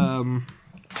is.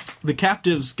 The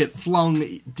captives get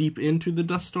flung deep into the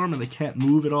dust storm, and they can't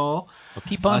move at all. Well,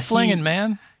 keep on flinging,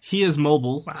 man. He is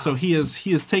mobile, so he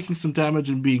is taking some damage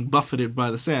and being buffeted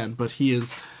by the sand, but he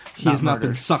has not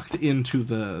been sucked into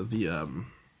the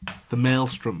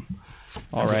maelstrom.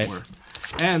 All as right. it were.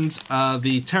 And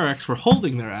the Tareks were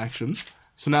holding their action,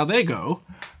 so now they go.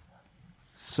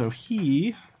 So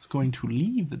he is going to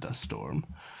leave the dust storm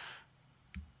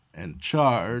and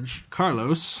charge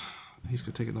Carlos. He's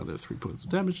going to take another 3 points of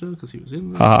damage, though, because he was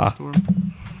in the storm.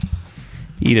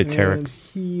 Eat it, Tarek. And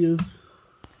he is...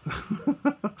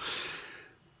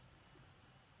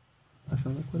 I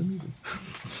found that quite amusing.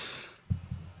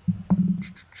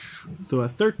 So a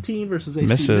 13 versus AC.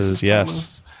 Misses,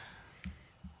 yes.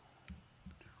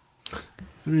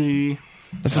 3.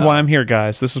 This is why I'm here,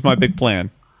 guys. This is my big plan.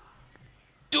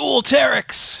 Dual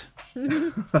Tareks.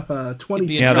 20.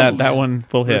 Yeah, that one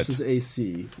will hit. Versus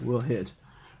AC will hit.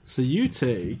 So you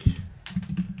take...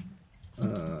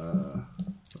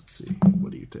 let's see.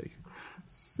 What do you take?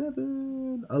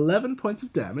 11 points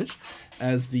of damage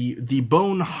as the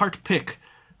bone heart pick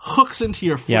hooks into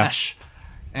your flesh,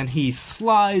 and he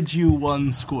slides you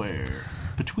 1 square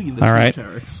between the two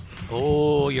Tareks.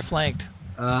 Oh, you're flanked.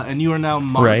 And you are now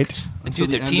marked Right. until Dude,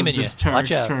 the they're end teaming of this you. Watch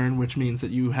Tarek's out. turn, which means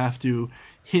that you have to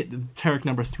hit Tarek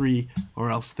number 3, or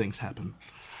else things happen.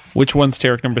 Which one's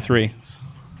Tarek number 3?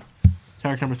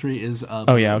 Tarek number 3 is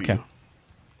Oh, yeah, okay. you.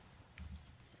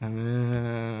 And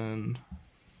then...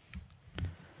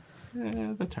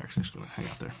 the Tarek's actually going to hang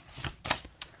out there.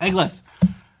 Eggleth,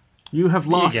 you have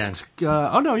lost... again.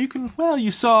 Oh, no, you can... Well,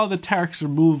 you saw the Tarek's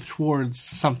move towards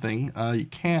something. You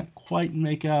can't quite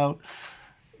make out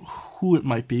who it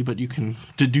might be, but you can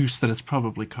deduce that it's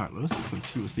probably Carlos, since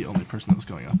he was the only person that was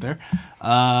going out there.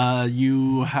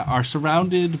 You are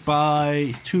surrounded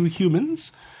by 2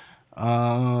 humans,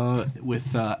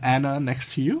 with Anna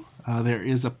next to you. There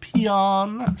is a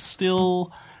peon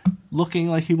still looking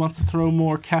like he wants to throw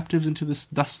more captives into this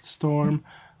dust storm.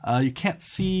 You can't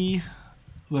see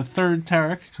the third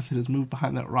Tarek because it has moved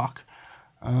behind that rock.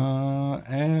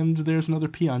 And there's another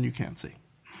peon you can't see.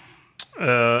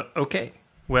 Okay.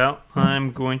 Well,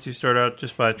 I'm going to start out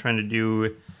just by trying to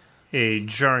do a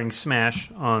jarring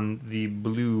smash on the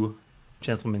blue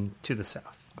gentleman to the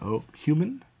south. Oh,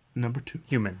 human number 2.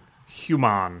 Human,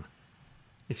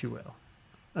 if you will.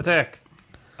 Attack.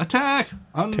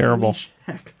 Unleash Terrible.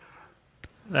 Heck.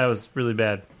 That was really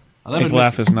bad. 11 Big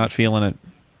Laugh misses. is not feeling it.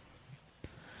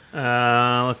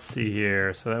 Let's see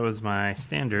here. So that was my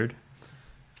standard.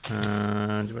 Do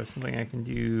I have something I can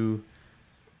do?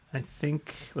 I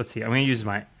think, let's see. I'm going to use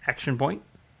my action point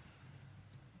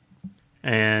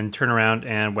and turn around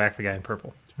and whack the guy in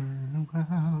purple. Turn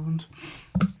around.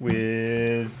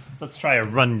 Let's try a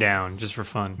rundown just for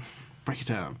fun. Break it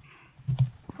down.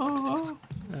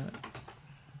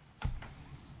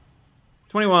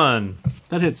 21.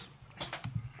 That hits.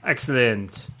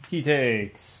 Excellent. He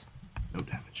takes. No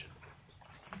damage.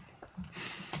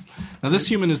 Now this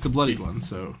human is the bloodied one,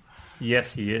 so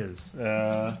Yes, he is.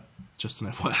 just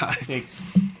an FYI. Takes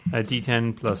a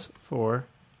d10 plus 4,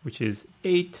 which is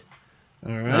 8.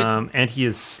 All right. And he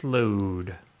is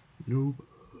slowed.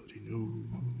 Nobody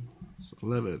knows.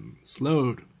 11.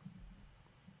 Slowed.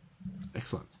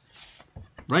 Excellent.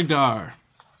 Regdar.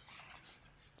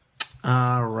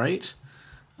 All right.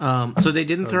 So they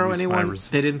didn't throw use my anyone.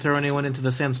 resistance. They didn't throw anyone into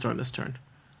the sandstorm this turn.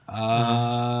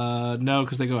 No,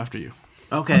 because they go after you.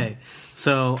 Okay,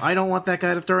 so I don't want that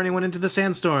guy to throw anyone into the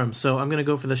sandstorm. So I'm going to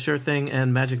go for the sure thing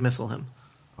and magic missile him.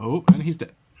 Oh, and he's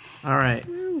dead. All right,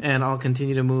 and I'll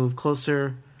continue to move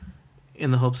closer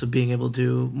in the hopes of being able to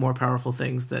do more powerful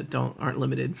things that aren't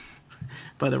limited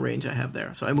by the range I have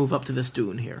there. So I move up to this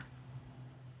dune here.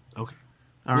 Okay.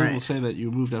 All We right. will say that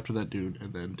you moved up to that dude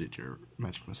and then did your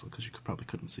magic missile because you probably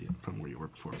couldn't see it from where you were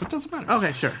before. But it doesn't matter.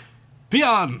 Okay, sure.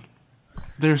 Peon!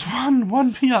 There's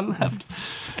one peon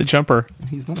left. The jumper.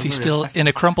 He's not Is he very still effective. in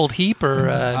a crumpled heap, or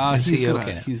is he's he gonna,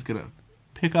 okay? He's gonna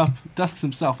pick up, dust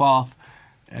himself off,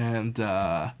 and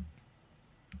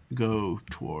go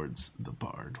towards the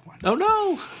bard one. Oh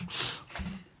no!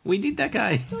 We need that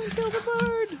guy.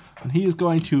 And he is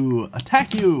going to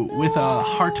attack you with a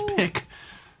heart pick,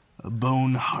 a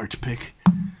bone heart pick.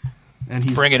 And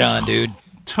he's Bring it on, dude.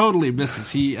 Totally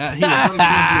misses. He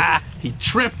he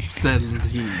trips and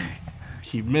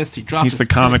he missed. He dropped. He's his the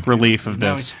comic pick. relief of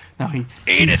Now this.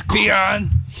 he's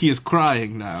peon! He is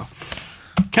crying now.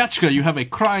 Ketchka, you have a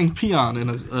crying peon and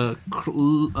a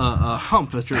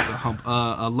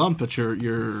lump at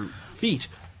your feet,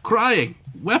 crying,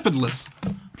 weaponless.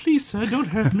 Please, sir, don't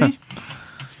hurt me.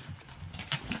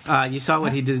 You saw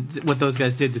what he did. What those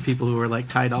guys did to people who were like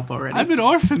tied up already. I'm an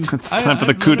orphan. It's time for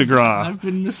the coup de grace. I've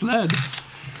been misled.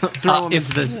 Throw him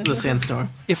if- into the sandstorm.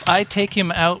 If I take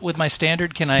him out with my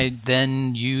standard, can I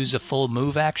then use a full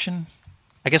move action?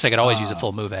 I guess I could always use a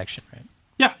full move action, right?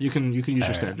 Yeah, you can use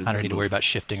your standard. I don't need to worry about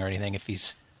shifting or anything if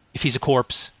he's a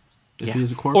corpse If he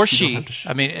is a corpse, or you don't she. have to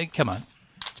I mean, come on,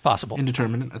 it's possible.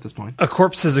 indeterminate at this point. A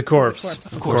corpse is a corpse.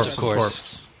 Of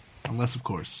course. Unless, of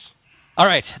course. All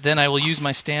right, then I will use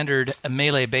my standard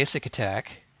melee basic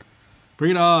attack.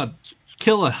 Bring it on.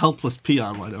 kill a helpless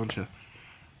peon, why don't you?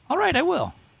 All right, I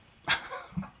will.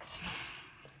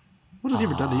 What has he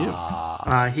ever done to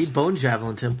you? He bone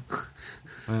javelined him.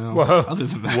 Well, Whoa. other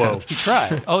than that, Whoa. He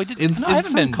tried. Oh, he did. in No, I haven't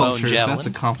some been bone cultures, javelin. that's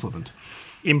a compliment.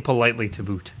 Impolitely to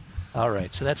boot. All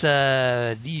right, so that's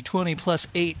a D20 plus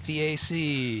 8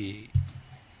 VAC,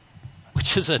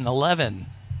 which is an 11.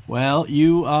 Well,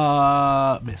 you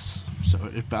miss, so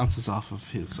it bounces off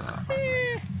of his armor.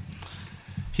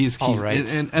 He's All right.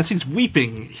 and as he's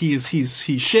weeping, he's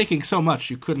shaking so much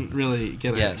you couldn't really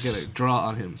get a draw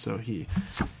on him. So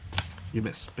you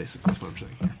miss. Basically, is what I'm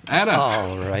saying here. Anna,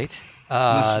 All right.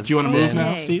 do you want to move then-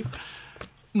 now, Okay. Steve?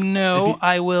 No,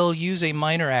 I will use a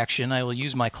minor action. I will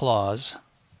use my claws,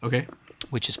 Okay.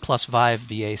 which is plus 5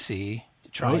 VAC, to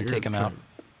try and you're take him out.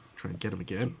 Try and get him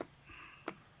again.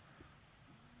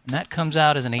 And that comes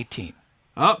out as an 18.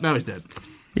 Oh, now he's dead.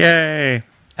 Yay!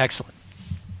 Excellent.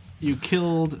 You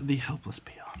killed the helpless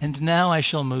peon. And now I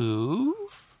shall move.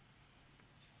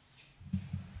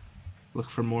 Look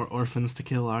for more orphans to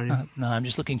kill, are you? No, I'm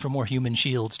just looking for more human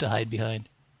shields to hide behind.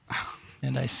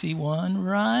 And I see one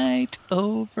right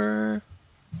over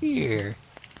here.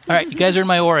 All right, you guys are in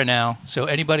my aura now. So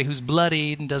anybody who's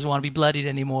bloodied and doesn't want to be bloodied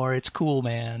anymore, it's cool,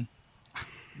 man.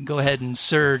 Go ahead and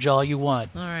surge all you want.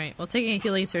 All right. Well, taking a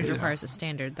healing surge requires a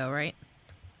standard, though, right?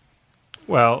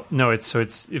 Well, no, it's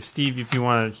if you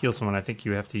want to heal someone, I think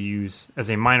you have to use as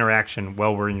a minor action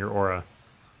while we're in your aura.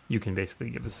 You can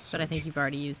basically give us a surge. But I think you've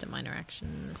already used a minor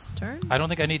action this turn. I don't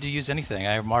think I need to use anything.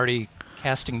 I'm already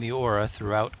casting the aura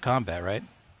throughout combat, right?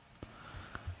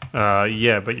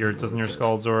 Yeah, but doesn't your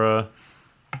Scald's aura?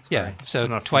 Yeah, so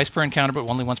Enough. twice per encounter, but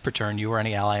only once per turn, you or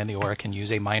any ally in the aura can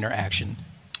use a minor action.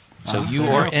 So you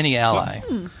or any ally.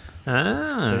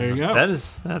 Ah, There you go.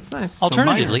 That's nice.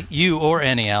 Alternatively, you or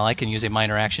any ally can use a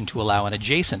minor action to allow an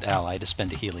adjacent ally to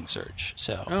spend a healing surge.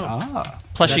 So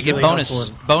plus That's you get really bonus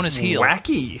helpful. bonus heal.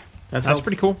 Wacky. That's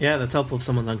pretty cool. Yeah, that's helpful if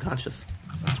someone's unconscious.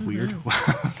 That's weird.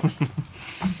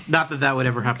 Not that would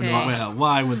ever happen Okay. to us. Well,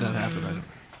 why would that happen?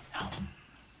 I don't know.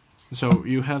 So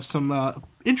you have some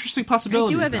interesting I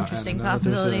possibilities. do have now, interesting Anna. There's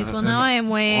possibilities. Well, now I am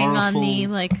weighing on the,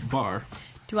 auraful bar.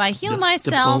 do I heal The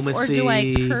myself or do I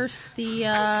diplomacy. curse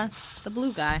the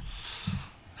blue guy?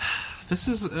 This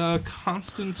is a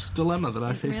constant dilemma that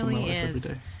I face in my really life is.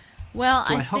 every day. Well,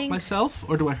 Do I I help think myself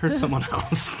or do I hurt someone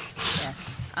else? yes.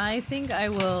 I think I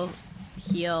will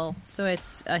heal. So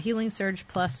it's a healing surge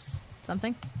plus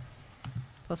something?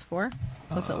 Plus 4?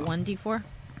 Plus a 1d4?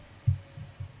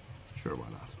 Sure, why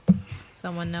not?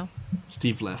 Someone know?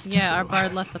 Steve left. Yeah, so- our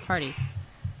bard left the party.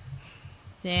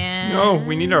 No,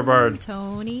 we need our bard.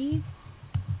 Tony.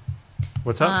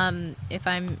 What's up? If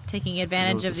I'm taking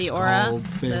advantage The of the aura, scald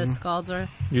thing. the scald's aura.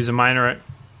 Use a minor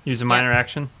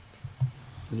action.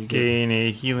 And you get Gain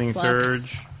a healing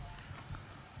Plus- surge.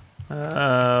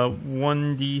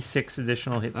 1d6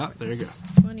 additional hit points. there you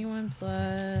go. 21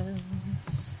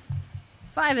 plus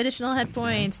 5 additional hit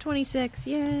points. 26.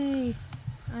 Yay.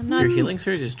 I'm not. Your healing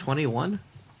surge is 21?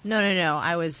 No.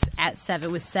 I was at 7.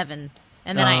 It was 7.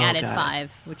 And then I Oh, added got it.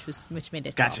 5, which made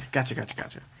it 12.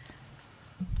 Gotcha.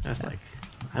 That's like,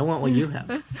 I want what you have.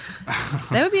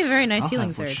 That would be a very nice I'll healing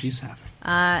have what surge. she's having.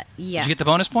 Yeah. Did you get the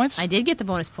bonus points? I did get the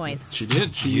bonus points. She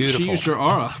did. She Beautiful. used your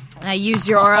aura. I used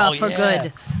your aura Oh, for yeah. good.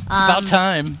 It's about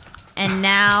time. And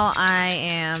now I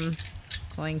am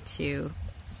going to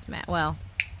smack. Well,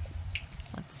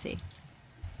 let's see.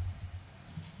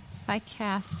 If I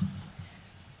cast.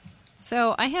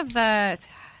 So I have that.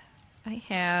 I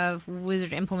have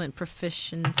Wizard Implement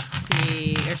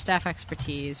Proficiency or Staff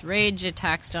Expertise. Rage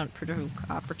attacks don't provoke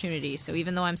opportunity. So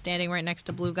even though I'm standing right next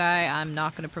to Blue Guy, I'm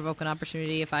not going to provoke an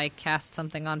opportunity if I cast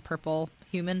something on Purple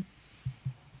Human.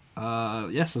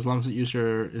 Yes, as long as it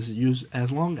uses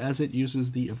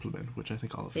the implement, which I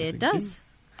think all of you It think does.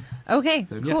 Okay,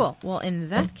 Then cool. yes. Well, in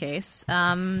that case,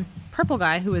 Purple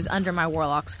Guy, who is under my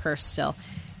Warlock's curse still,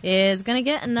 is going to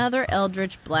get another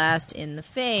Eldritch Blast in the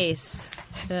face.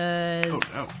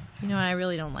 Because, I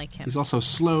really don't like him. He's also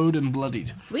slowed and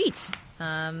bloodied. Sweet.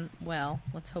 Well,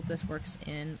 let's hope this works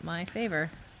in my favor.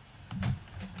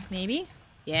 Maybe?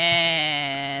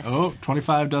 Yes. Oh,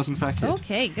 25 does in fact hit.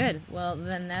 Okay, good. Well,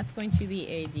 then that's going to be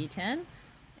a D10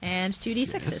 and 2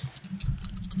 D6s.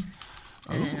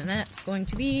 And that's going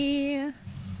to be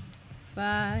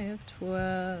 5,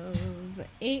 12,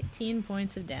 18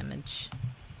 points of damage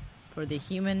for the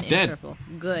human in Dead. purple.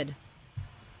 Good.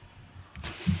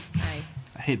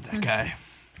 I hate that guy.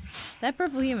 That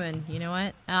purple human, you know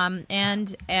what?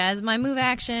 And as my move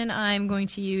action, I'm going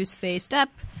to use Phase Step.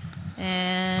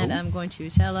 And I'm going to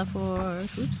teleport.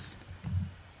 Oops.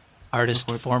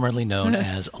 Artist formerly known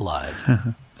as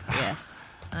Alive. Yes.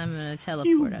 I'm going to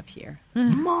teleport up here.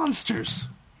 Monsters.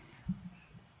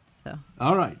 So.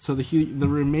 All right, so the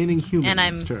remaining humans. And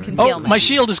I'm turn. concealment. My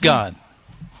shield is gone.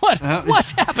 What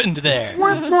happened there?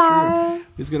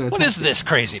 He's gonna What is this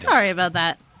craziness? Sorry about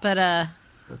that. But,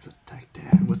 Let's attack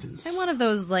Dan with his... I'm one of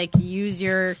those, like, use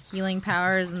your healing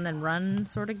powers and then run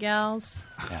sort of gals.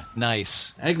 Yeah,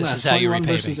 nice. Egg This Lad, is how you 21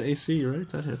 repay versus me. AC, right?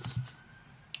 That hits.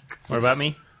 What about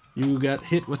me? You got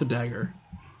hit with a dagger.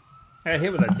 I got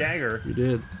hit with a dagger. You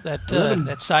did.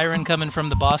 That siren coming from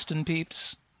the Boston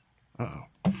peeps?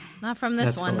 Uh-oh. Not from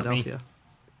this That's one. Philadelphia.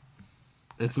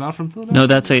 It's not from Philadelphia? No,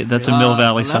 that's a Mill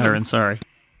Valley 11. siren. Sorry.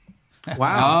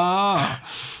 Wow.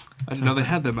 I didn't know they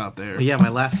had them out there. Yeah, my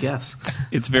last guess.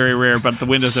 It's very rare, but the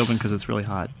window's open because it's really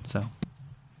hot. So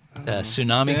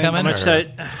Tsunami Dang, coming?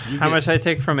 How much did I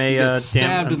take from You a get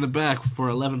stabbed in the back for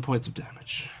 11 points of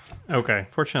damage. Okay.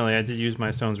 Fortunately, I did use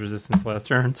my stone's resistance last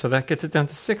turn, so that gets it down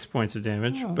to 6 points of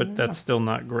damage, but that's still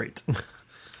not great.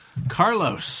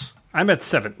 Carlos. I'm at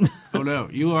 7. Oh no,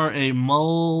 you are a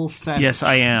mull sandwich. yes,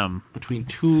 I am. Between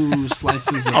two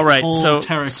slices of All right, whole so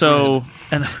Tareks bread.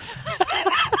 and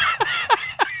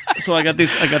so I got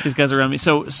these guys around me.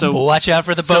 So Watch out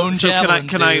for the bone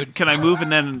javelins, can dude. I move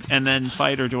and then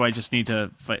fight, or do I just need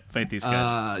to fight these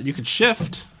guys? You could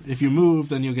shift. If you move,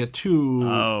 then you'll get two.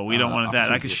 Oh, we don't want that.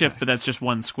 I opportunity can shift, but attacks. that's just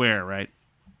one square, right?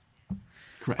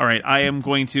 Correct. All right, I am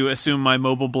going to assume my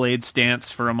mobile blade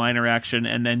stance for a minor action,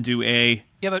 and then do a.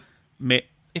 Yeah, but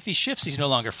if he shifts, he's no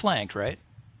longer flanked, right?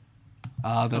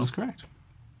 That is correct.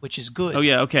 Which is good. Oh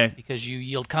yeah, okay. Because you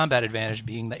yield combat advantage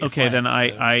being that you're Okay, then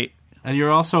flanked, so- I And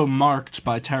you're also marked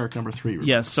by Tarek number 3. Remember?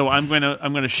 yes. So I'm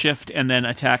gonna shift and then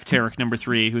attack Tarek number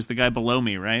 3, who's the guy below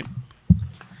me, right?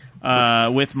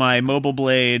 With my mobile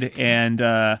blade and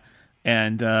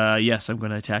yes, I'm going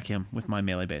to attack him with my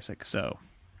melee basic. So,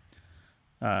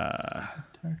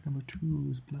 Tarek number 2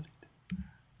 is bloodied.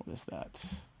 what is that?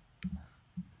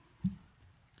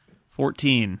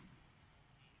 14.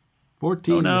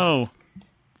 14. Oh no!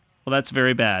 Well, that's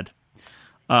very bad.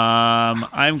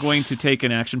 I'm going to take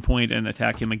an action point and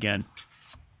attack him again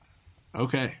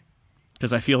Okay.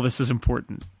 because I feel this is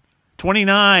important.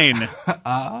 29.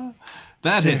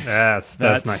 That hits.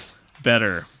 That's nice.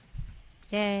 Better.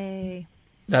 Yay.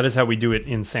 That is how we do it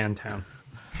in Sandtown.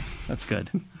 That's good.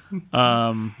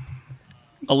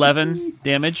 11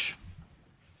 damage.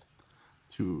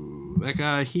 To that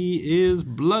guy, he is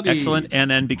bloody. Excellent. And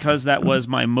then because that was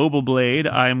my mobile blade,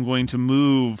 I am going to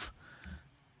move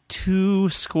 2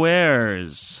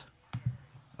 squares.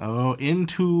 Oh,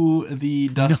 into the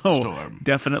dust storm.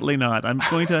 Definitely not. I'm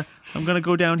going to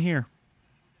go down here.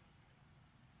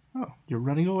 Oh, you're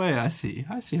running away. I see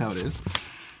how it is.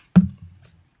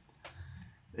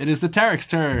 It is the Tarek's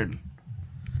turn.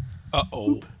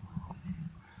 Uh-oh.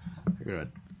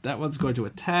 That one's going to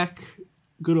attack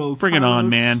good old Bring it on, Carlos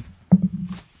man.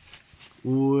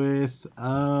 With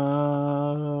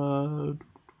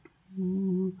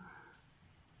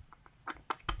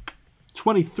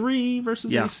 23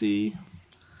 versus Yeah. AC.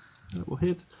 That will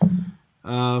hit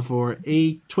for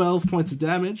 12 points of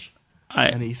damage.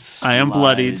 And he I am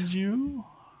bloodied. slides you.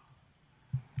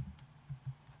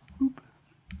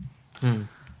 And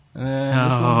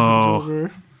this one comes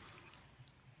over.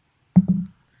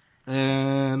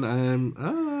 And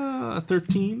I'm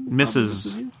 13.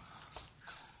 Misses.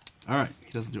 All right,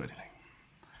 he doesn't do anything.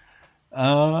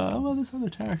 Well, this other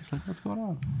Tarek is like, what's going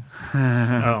on?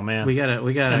 Oh man. We gotta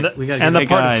and the get part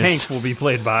guys. of tank will be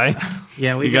played by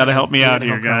yeah. You gotta help me out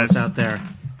here, guys. Out there,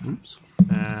 Oops.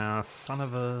 son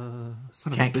of a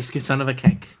Kank, biscuit, son of a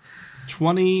kank.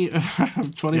 20 Yeah,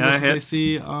 versus hit.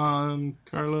 AC on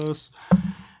Carlos.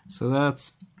 So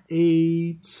that's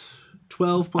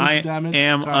 12 points I of damage.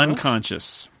 am to Carlos.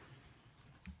 unconscious.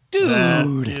 That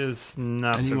is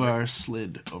not And so you good. are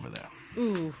slid over there.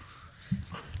 Ooh.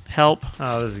 Help.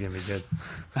 Oh, this is gonna be good.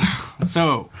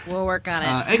 So, We'll work on it.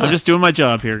 Egglet, I'm just doing my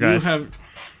job here, guys.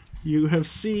 you have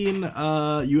seen,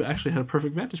 you actually had a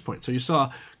perfect vantage point. So you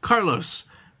saw Carlos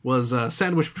was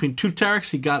sandwiched between 2 Tareks.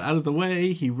 He got out of the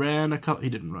way. He ran he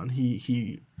didn't run.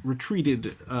 He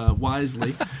retreated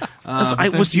wisely. I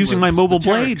but then was he using my mobile the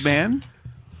blade, Tareks. man.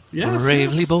 Yes,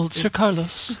 Bravely yes. bold Sir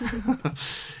Carlos.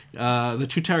 The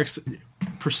 2 Tareks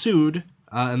pursued,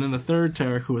 and then the 3rd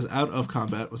Tarek, who was out of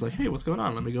combat, was like, hey, what's going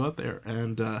on? Let me go out there.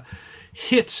 And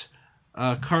hit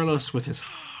Carlos with his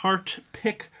heart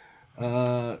pick,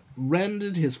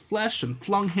 rended his flesh, and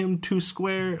flung him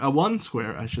 1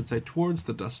 square, I should say, towards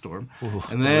the dust storm. Ooh,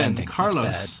 and then rending,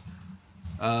 Carlos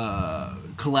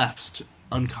collapsed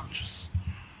unconscious.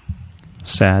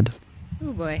 Sad.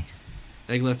 Oh boy.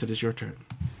 Eggleth, it is your turn.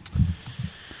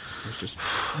 was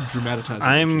just dramatizing.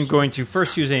 I'm going to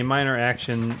first use a minor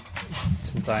action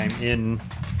since I'm in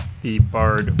the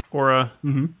Bard aura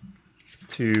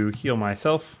to heal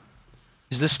myself.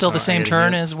 Is this still the same I gotta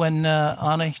turn heal. as when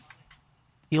Anna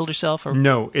healed herself? Or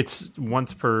No, it's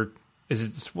once per.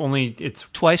 It's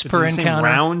twice per the same encounter?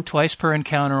 round. Twice per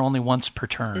encounter, only once per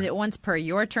turn. Is it once per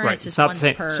your turn? Right, It's just it's not the once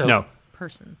same. per No.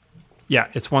 person. Yeah,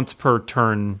 it's once per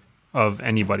turn of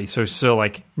anybody. So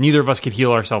like neither of us could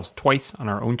heal ourselves twice on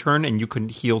our own turn, and you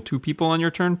couldn't heal two people on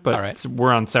your turn. But All right.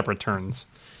 we're on separate turns.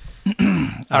 All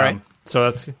right. So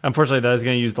that's unfortunately that is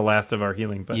going to use the last of our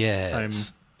healing. But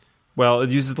Yes. Well, it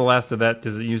uses the last of that.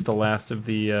 Does it use the last of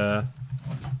the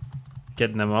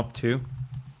getting them up too?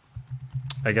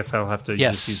 I guess I'll have to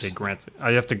just use a grant.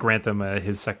 I have to grant him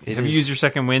his second. Have you used your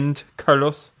second wind,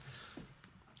 Carlos?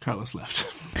 Carlos left.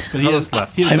 Carlos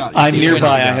left. He has not. I'm He's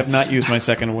nearby. winning. I have not used my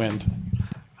second wind.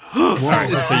 So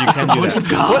you can do Voice that. of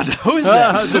God. Who is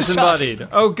that? Disembodied.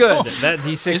 Oh, good. That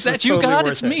D6 Is that was you, totally God?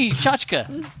 worth It's it. me,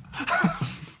 Chachka.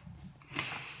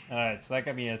 All right, so that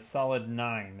got me a solid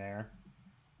 9 there,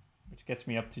 which gets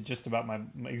me up to just about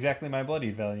exactly my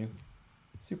bloodied value.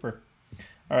 Super.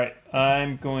 All right,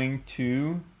 I'm going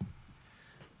to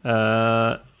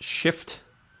shift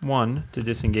 1 to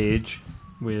disengage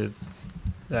with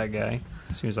that guy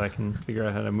as soon as I can figure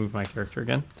out how to move my character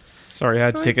again. Sorry, I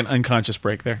had to take an unconscious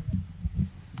break there.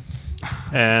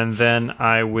 And then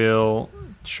I will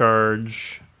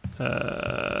charge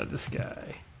this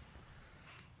guy.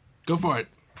 Go for it.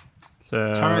 So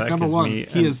Tarek that number gives 1. me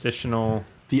He an is additional...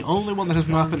 the only one that has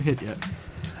not been hit yet.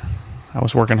 I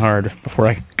was working hard before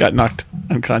I got knocked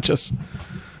unconscious.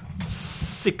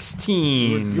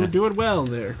 16. You're doing well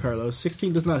there, Carlos.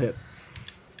 16 does not hit.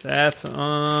 That's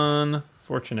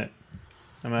unfortunate.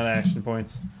 I'm out of action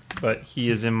points. But he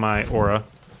is in my aura.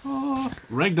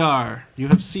 Regdar, you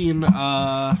have seen,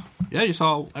 you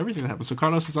saw everything that happened. So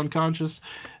Carlos is unconscious.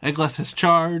 Egleth has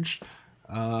charged.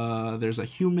 There's a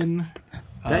human.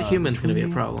 That human's going to be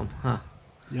a problem, huh?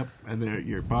 Yep, and there,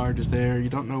 your bard is there. You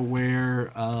don't know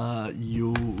where Anna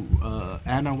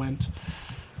went.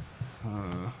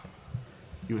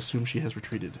 You assume she has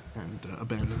retreated and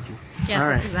abandoned you. Yes, All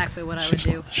right. that's exactly what I would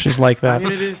do. She's like I'm that.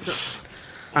 going to do.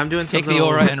 I'm doing Take something. the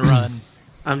aura and run.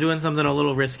 I'm doing something a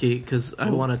little risky because I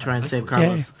want to try and save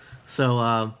Carlos.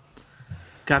 So,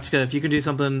 Gotchka, if you can do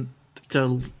something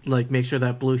to like make sure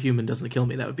that blue human doesn't kill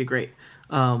me, that would be great.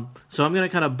 So I'm going to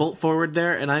kind of bolt forward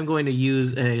there, and I'm going to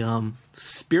use a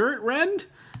spirit rend.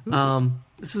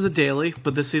 This is a daily,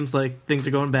 but this seems like things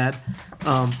are going bad.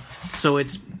 So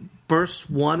it's burst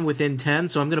 1 within 10.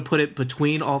 So I'm going to put it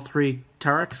between all 3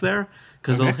 Tareks there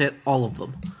because Okay. I'll hit all of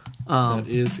them. That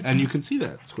is, and you can see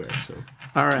that square, so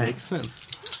All it right. makes sense.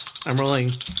 I'm rolling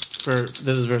for this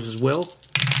is versus Will.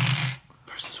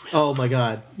 Oh my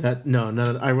god! None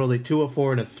of I rolled a 2, a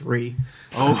 4, and a 3.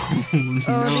 Oh,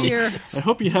 Oh dear. I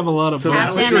hope you have a lot of. So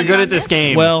Half that- damage good on at this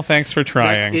game. Well, thanks for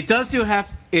trying. It does do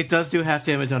half. It does do half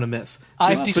damage on a miss.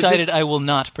 I've But decided I will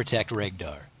not protect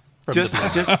Regdar. From Just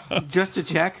the just to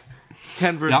check.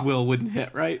 10 versus Yep. Will wouldn't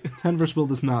hit, right? 10 versus Will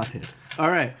does not hit. All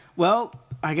right. Well,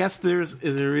 I guess there is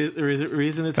a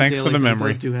reason it's Thanks a for daily. the 'cause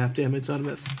memory. It does do half damage on a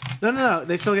miss. No.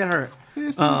 They still get hurt.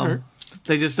 It's not hurt.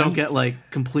 They just don't get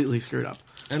like completely screwed up.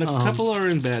 And a couple are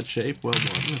in bad shape. Well,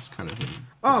 one is kind of in.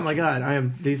 Oh my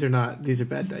god! These are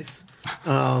bad dice.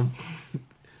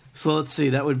 So let's see.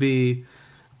 That would be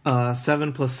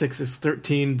 7 plus 6 is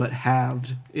 13, but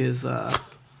halved is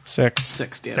 6.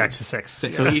 6 damage. Back to 6. So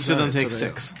each of them Alright, takes so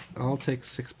 6. I'll take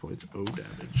 6 points. Oh,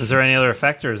 damage. Is there any other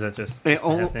effect, or is that just half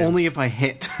damage? Only if I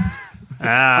hit.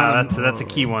 That's a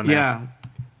key one there. Yeah.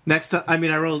 Next time, I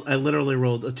literally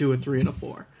rolled a 2, a 3, and a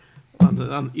 4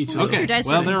 on each of those. Okay. dice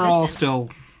Well, were they're all consistent. still.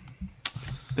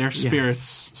 Their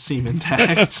spirits seem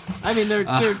intact. I mean,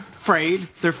 they're frayed.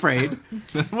 They're frayed.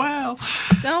 Well,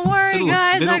 Don't worry,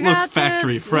 guys. they I don't got look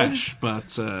factory this. fresh, but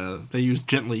they use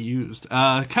gently used.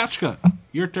 Kachka,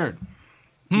 your turn.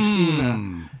 You've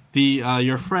seen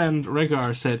your friend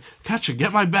Rhaegar said, "Kachka,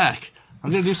 get my back. I'm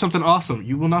going to do something awesome.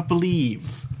 You will not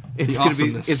believe It's the gonna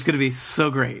awesomeness." be. It's gonna be so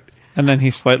great. And then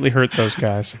he slightly hurt those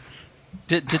guys.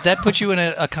 Did that put you in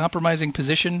a compromising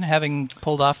position, having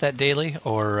pulled off that daily,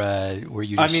 or were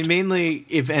you? I Just... mean, mainly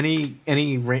if any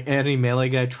melee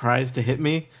guy tries to hit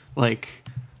me, like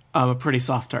I'm a pretty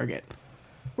soft target.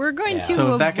 We're going Yeah. to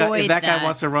So avoid if that guy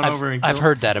wants to run over and kill, I've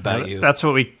heard that about you. That's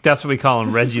what we call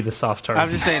him, Reggie the soft target.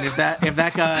 I'm just saying if that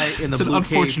guy in the it's an blue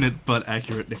unfortunate cape, but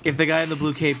accurate nickname. if the guy in the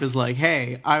blue cape is like,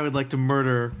 "Hey, I would like to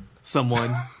murder someone,"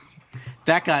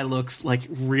 that guy looks like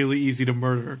really easy to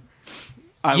murder.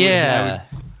 I would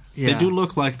They do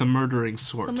look like the murdering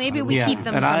sort. So maybe we keep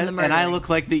them from the murder. And I look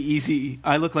like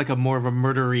I look like more of a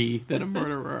murderer than a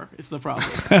murderer is the problem.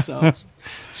 So It's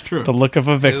true. The look of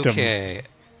a victim. Okay.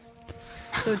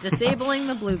 So disabling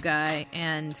the blue guy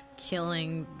and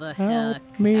killing the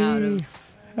heck me. out of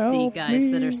the Help guys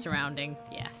that me. are surrounding.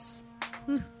 Yes.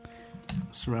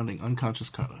 Surrounding unconscious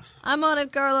Carlos. I'm on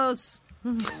it, Carlos.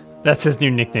 That's his new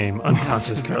nickname,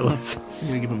 Unconscious Carlos. I'm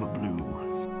gonna give him a blue.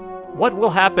 What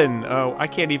will happen? Oh, I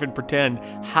can't even pretend.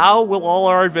 How will all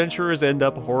our adventurers end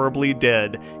up horribly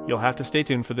dead? You'll have to stay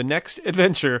tuned for the next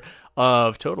adventure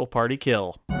of Total Party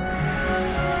Kill.